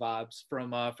Dobbs vibes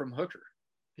from Hooker.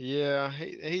 Yeah,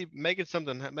 he making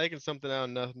something out of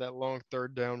nothing. That long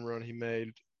 3rd down run he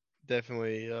made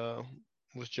definitely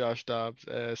was Josh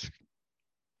Dobbs-esque.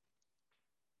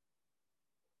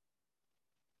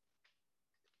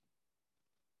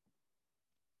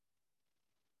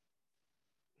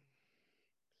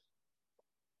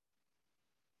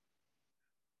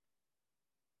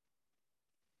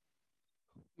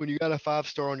 When you got a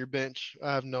 5-star on your bench,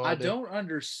 I have no idea. I don't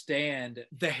understand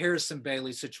the Harrison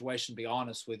Bailey situation, to be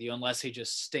honest with you, unless he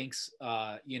just stinks,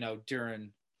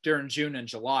 during June and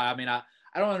July. I mean, I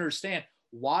don't understand.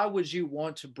 Why would you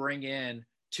want to bring in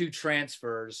 2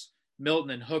 transfers, Milton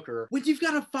and Hooker, when you've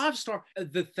got a 5-star?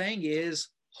 The thing is,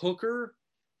 Hooker,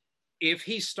 if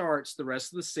he starts the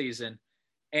rest of the season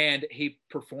and he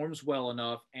performs well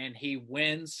enough and he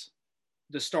wins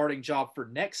the starting job for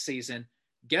next season,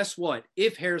 guess what?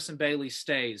 If Harrison Bailey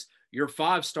stays, your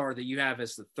 5-star that you have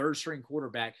as the 3rd string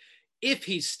quarterback, if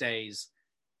he stays,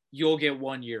 you'll get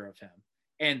 1 year of him.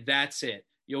 And that's it.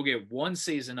 You'll get 1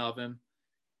 season of him.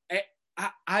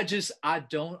 I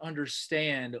don't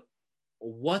understand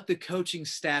what the coaching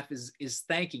staff is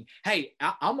thinking. Hey,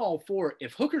 I'm all for it.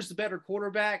 If Hooker's the better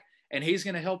quarterback and he's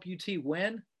going to help UT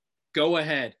win, go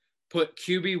ahead. Put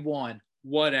QB1,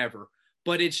 whatever.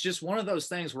 But it's just one of those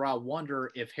things where I wonder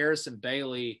if Harrison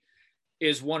Bailey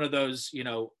is one of those,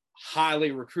 highly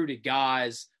recruited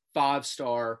guys,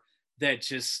 5-star, that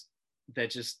just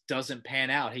that just doesn't pan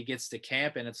out. He gets to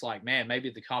camp and it's like, man, maybe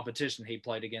the competition he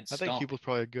played against I think stunk. Hubel's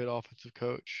probably a good offensive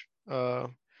coach. I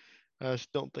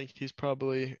just don't think he's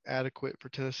probably adequate for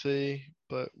Tennessee,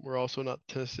 but we're also not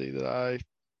Tennessee that I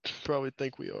probably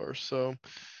think we are. So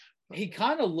He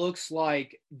kind of looks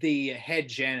like the head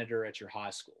janitor at your high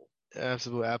school.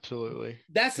 absolutely.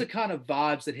 That's the kind of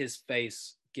vibes that his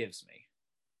face gives me.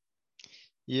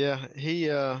 Yeah,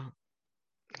 he like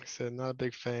I said, not a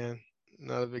big fan.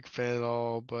 Not a big fan at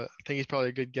all, but I think he's probably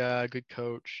a good guy, a good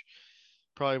coach.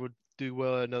 Probably would do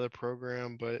well at another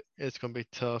program, but it's going to be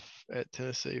tough at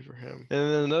Tennessee for him.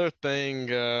 And then another thing,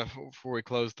 before we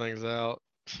close things out,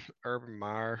 Urban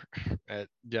Meyer at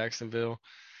Jacksonville.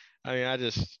 I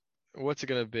mean, what's it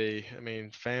going to be? I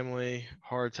mean, family,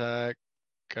 heart attack.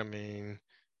 I mean,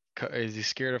 is he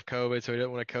scared of COVID, so he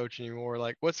doesn't want to coach anymore?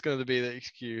 Like, what's going to be the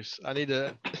excuse? I need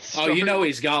to Oh, start.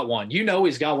 he's got one.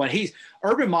 He's got one.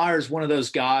 Urban Meyer is one of those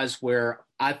guys where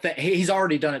I think he's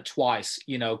already done it twice,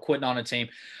 quitting on a team.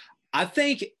 I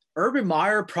think Urban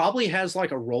Meyer probably has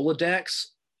like a Rolodex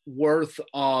worth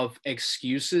of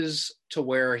excuses to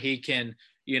where he can,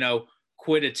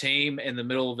 quit a team in the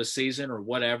middle of a season or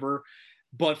whatever.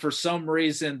 But for some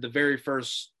reason, the very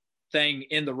first thing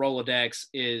in the Rolodex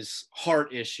is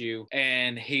heart issue.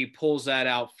 And he pulls that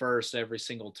out first every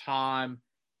single time.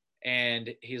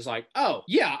 And he's like, oh,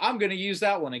 yeah, I'm going to use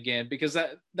that one again because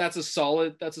that's a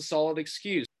solid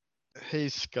excuse.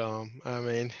 He's scum. I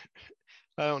mean,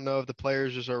 I don't know if the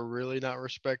players just are really not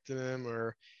respecting him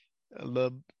or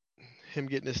him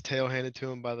getting his tail handed to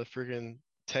him by the freaking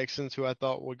Texans, who I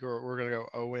thought were going to go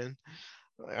 0-win.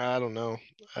 I don't know.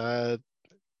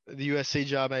 The USC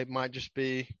job might just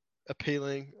be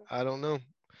appealing. I don't know.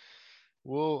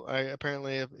 Well,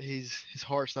 apparently his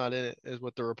heart's not in it, is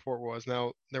what the report was.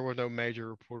 Now, there were no major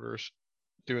reporters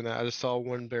doing that. I just saw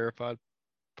one verified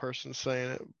person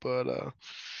saying it, but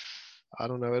I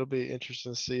don't know. It'll be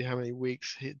interesting to see how many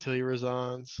weeks till he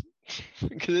resigns,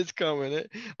 because it's coming.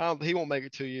 He won't make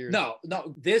it 2 years. No.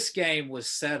 This game was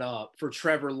set up for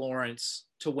Trevor Lawrence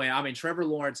to win. I mean, Trevor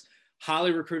Lawrence,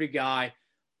 highly recruited guy,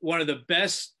 one of the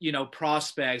best,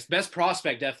 best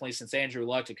prospect definitely since Andrew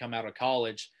Luck to come out of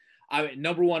college. I mean,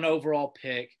 number 1 overall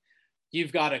pick.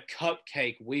 You've got a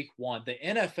cupcake week 1. The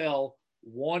NFL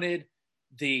wanted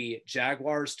the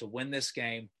Jaguars to win this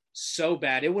game so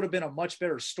bad. It would have been a much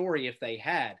better story if they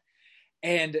had.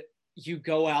 And you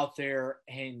go out there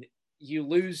and you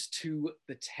lose to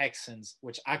the Texans,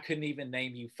 which I couldn't even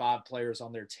name you 5 players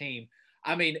on their team.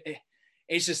 I mean,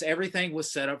 it's just everything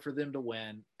was set up for them to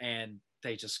win, and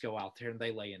they just go out there and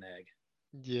they lay an egg.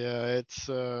 Yeah, it's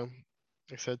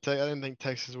like I said, I didn't think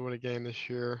Texas would win a game this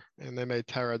year, and they made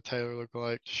Tyrod Taylor look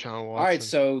like Deshaun Watson. All right,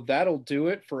 so that'll do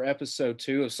it for episode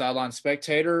 2 of Sideline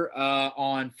Spectator.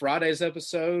 On Friday's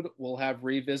episode, we'll have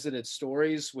revisited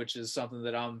stories, which is something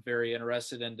that I'm very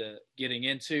interested into getting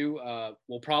into.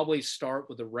 We'll probably start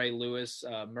with the Ray Lewis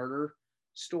murder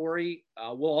story.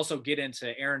 We'll also get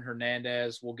into Aaron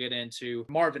Hernandez. We'll get into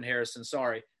Marvin Harrison.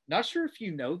 Sorry, not sure if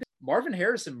you know that Marvin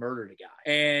Harrison murdered a guy,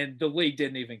 and the league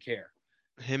didn't even care.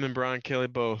 Him and Brian Kelly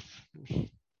both.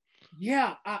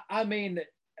 Yeah, I mean,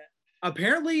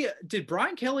 apparently, did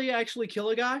Brian Kelly actually kill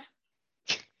a guy?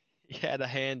 He had a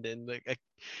hand in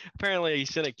apparently he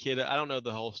sent a kid. I don't know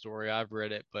the whole story. I've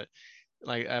read it, but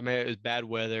I mean, it was bad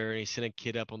weather, and he sent a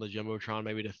kid up on the jumbotron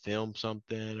maybe to film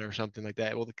something or something like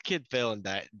that. Well, the kid fell and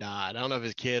died. I don't know if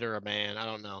it's a kid or a man. I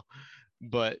don't know,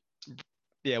 but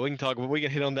yeah, we can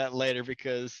hit on that later,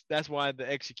 because that's why the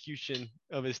execution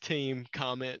of his team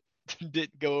comment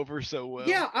didn't go over so well.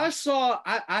 Yeah, I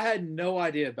had no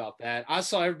idea about that. I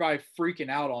saw everybody freaking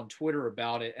out on Twitter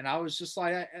about it, and I was just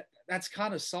like, that's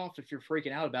kind of soft if you're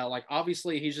freaking out about it. Like,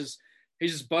 obviously he's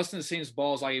just busting his team's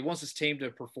balls. Like, he wants his team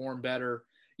to perform better,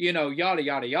 yada,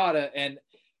 yada, yada. And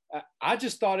I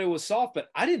just thought it was soft, but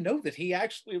I didn't know that he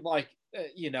actually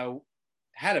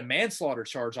had a manslaughter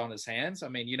charge on his hands. I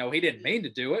mean, he didn't mean to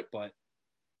do it, but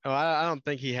I don't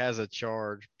think he has a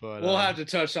charge, but we'll have to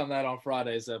touch on that on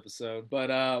Friday's episode. But,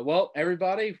 well,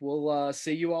 everybody, we'll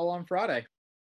see you all on Friday.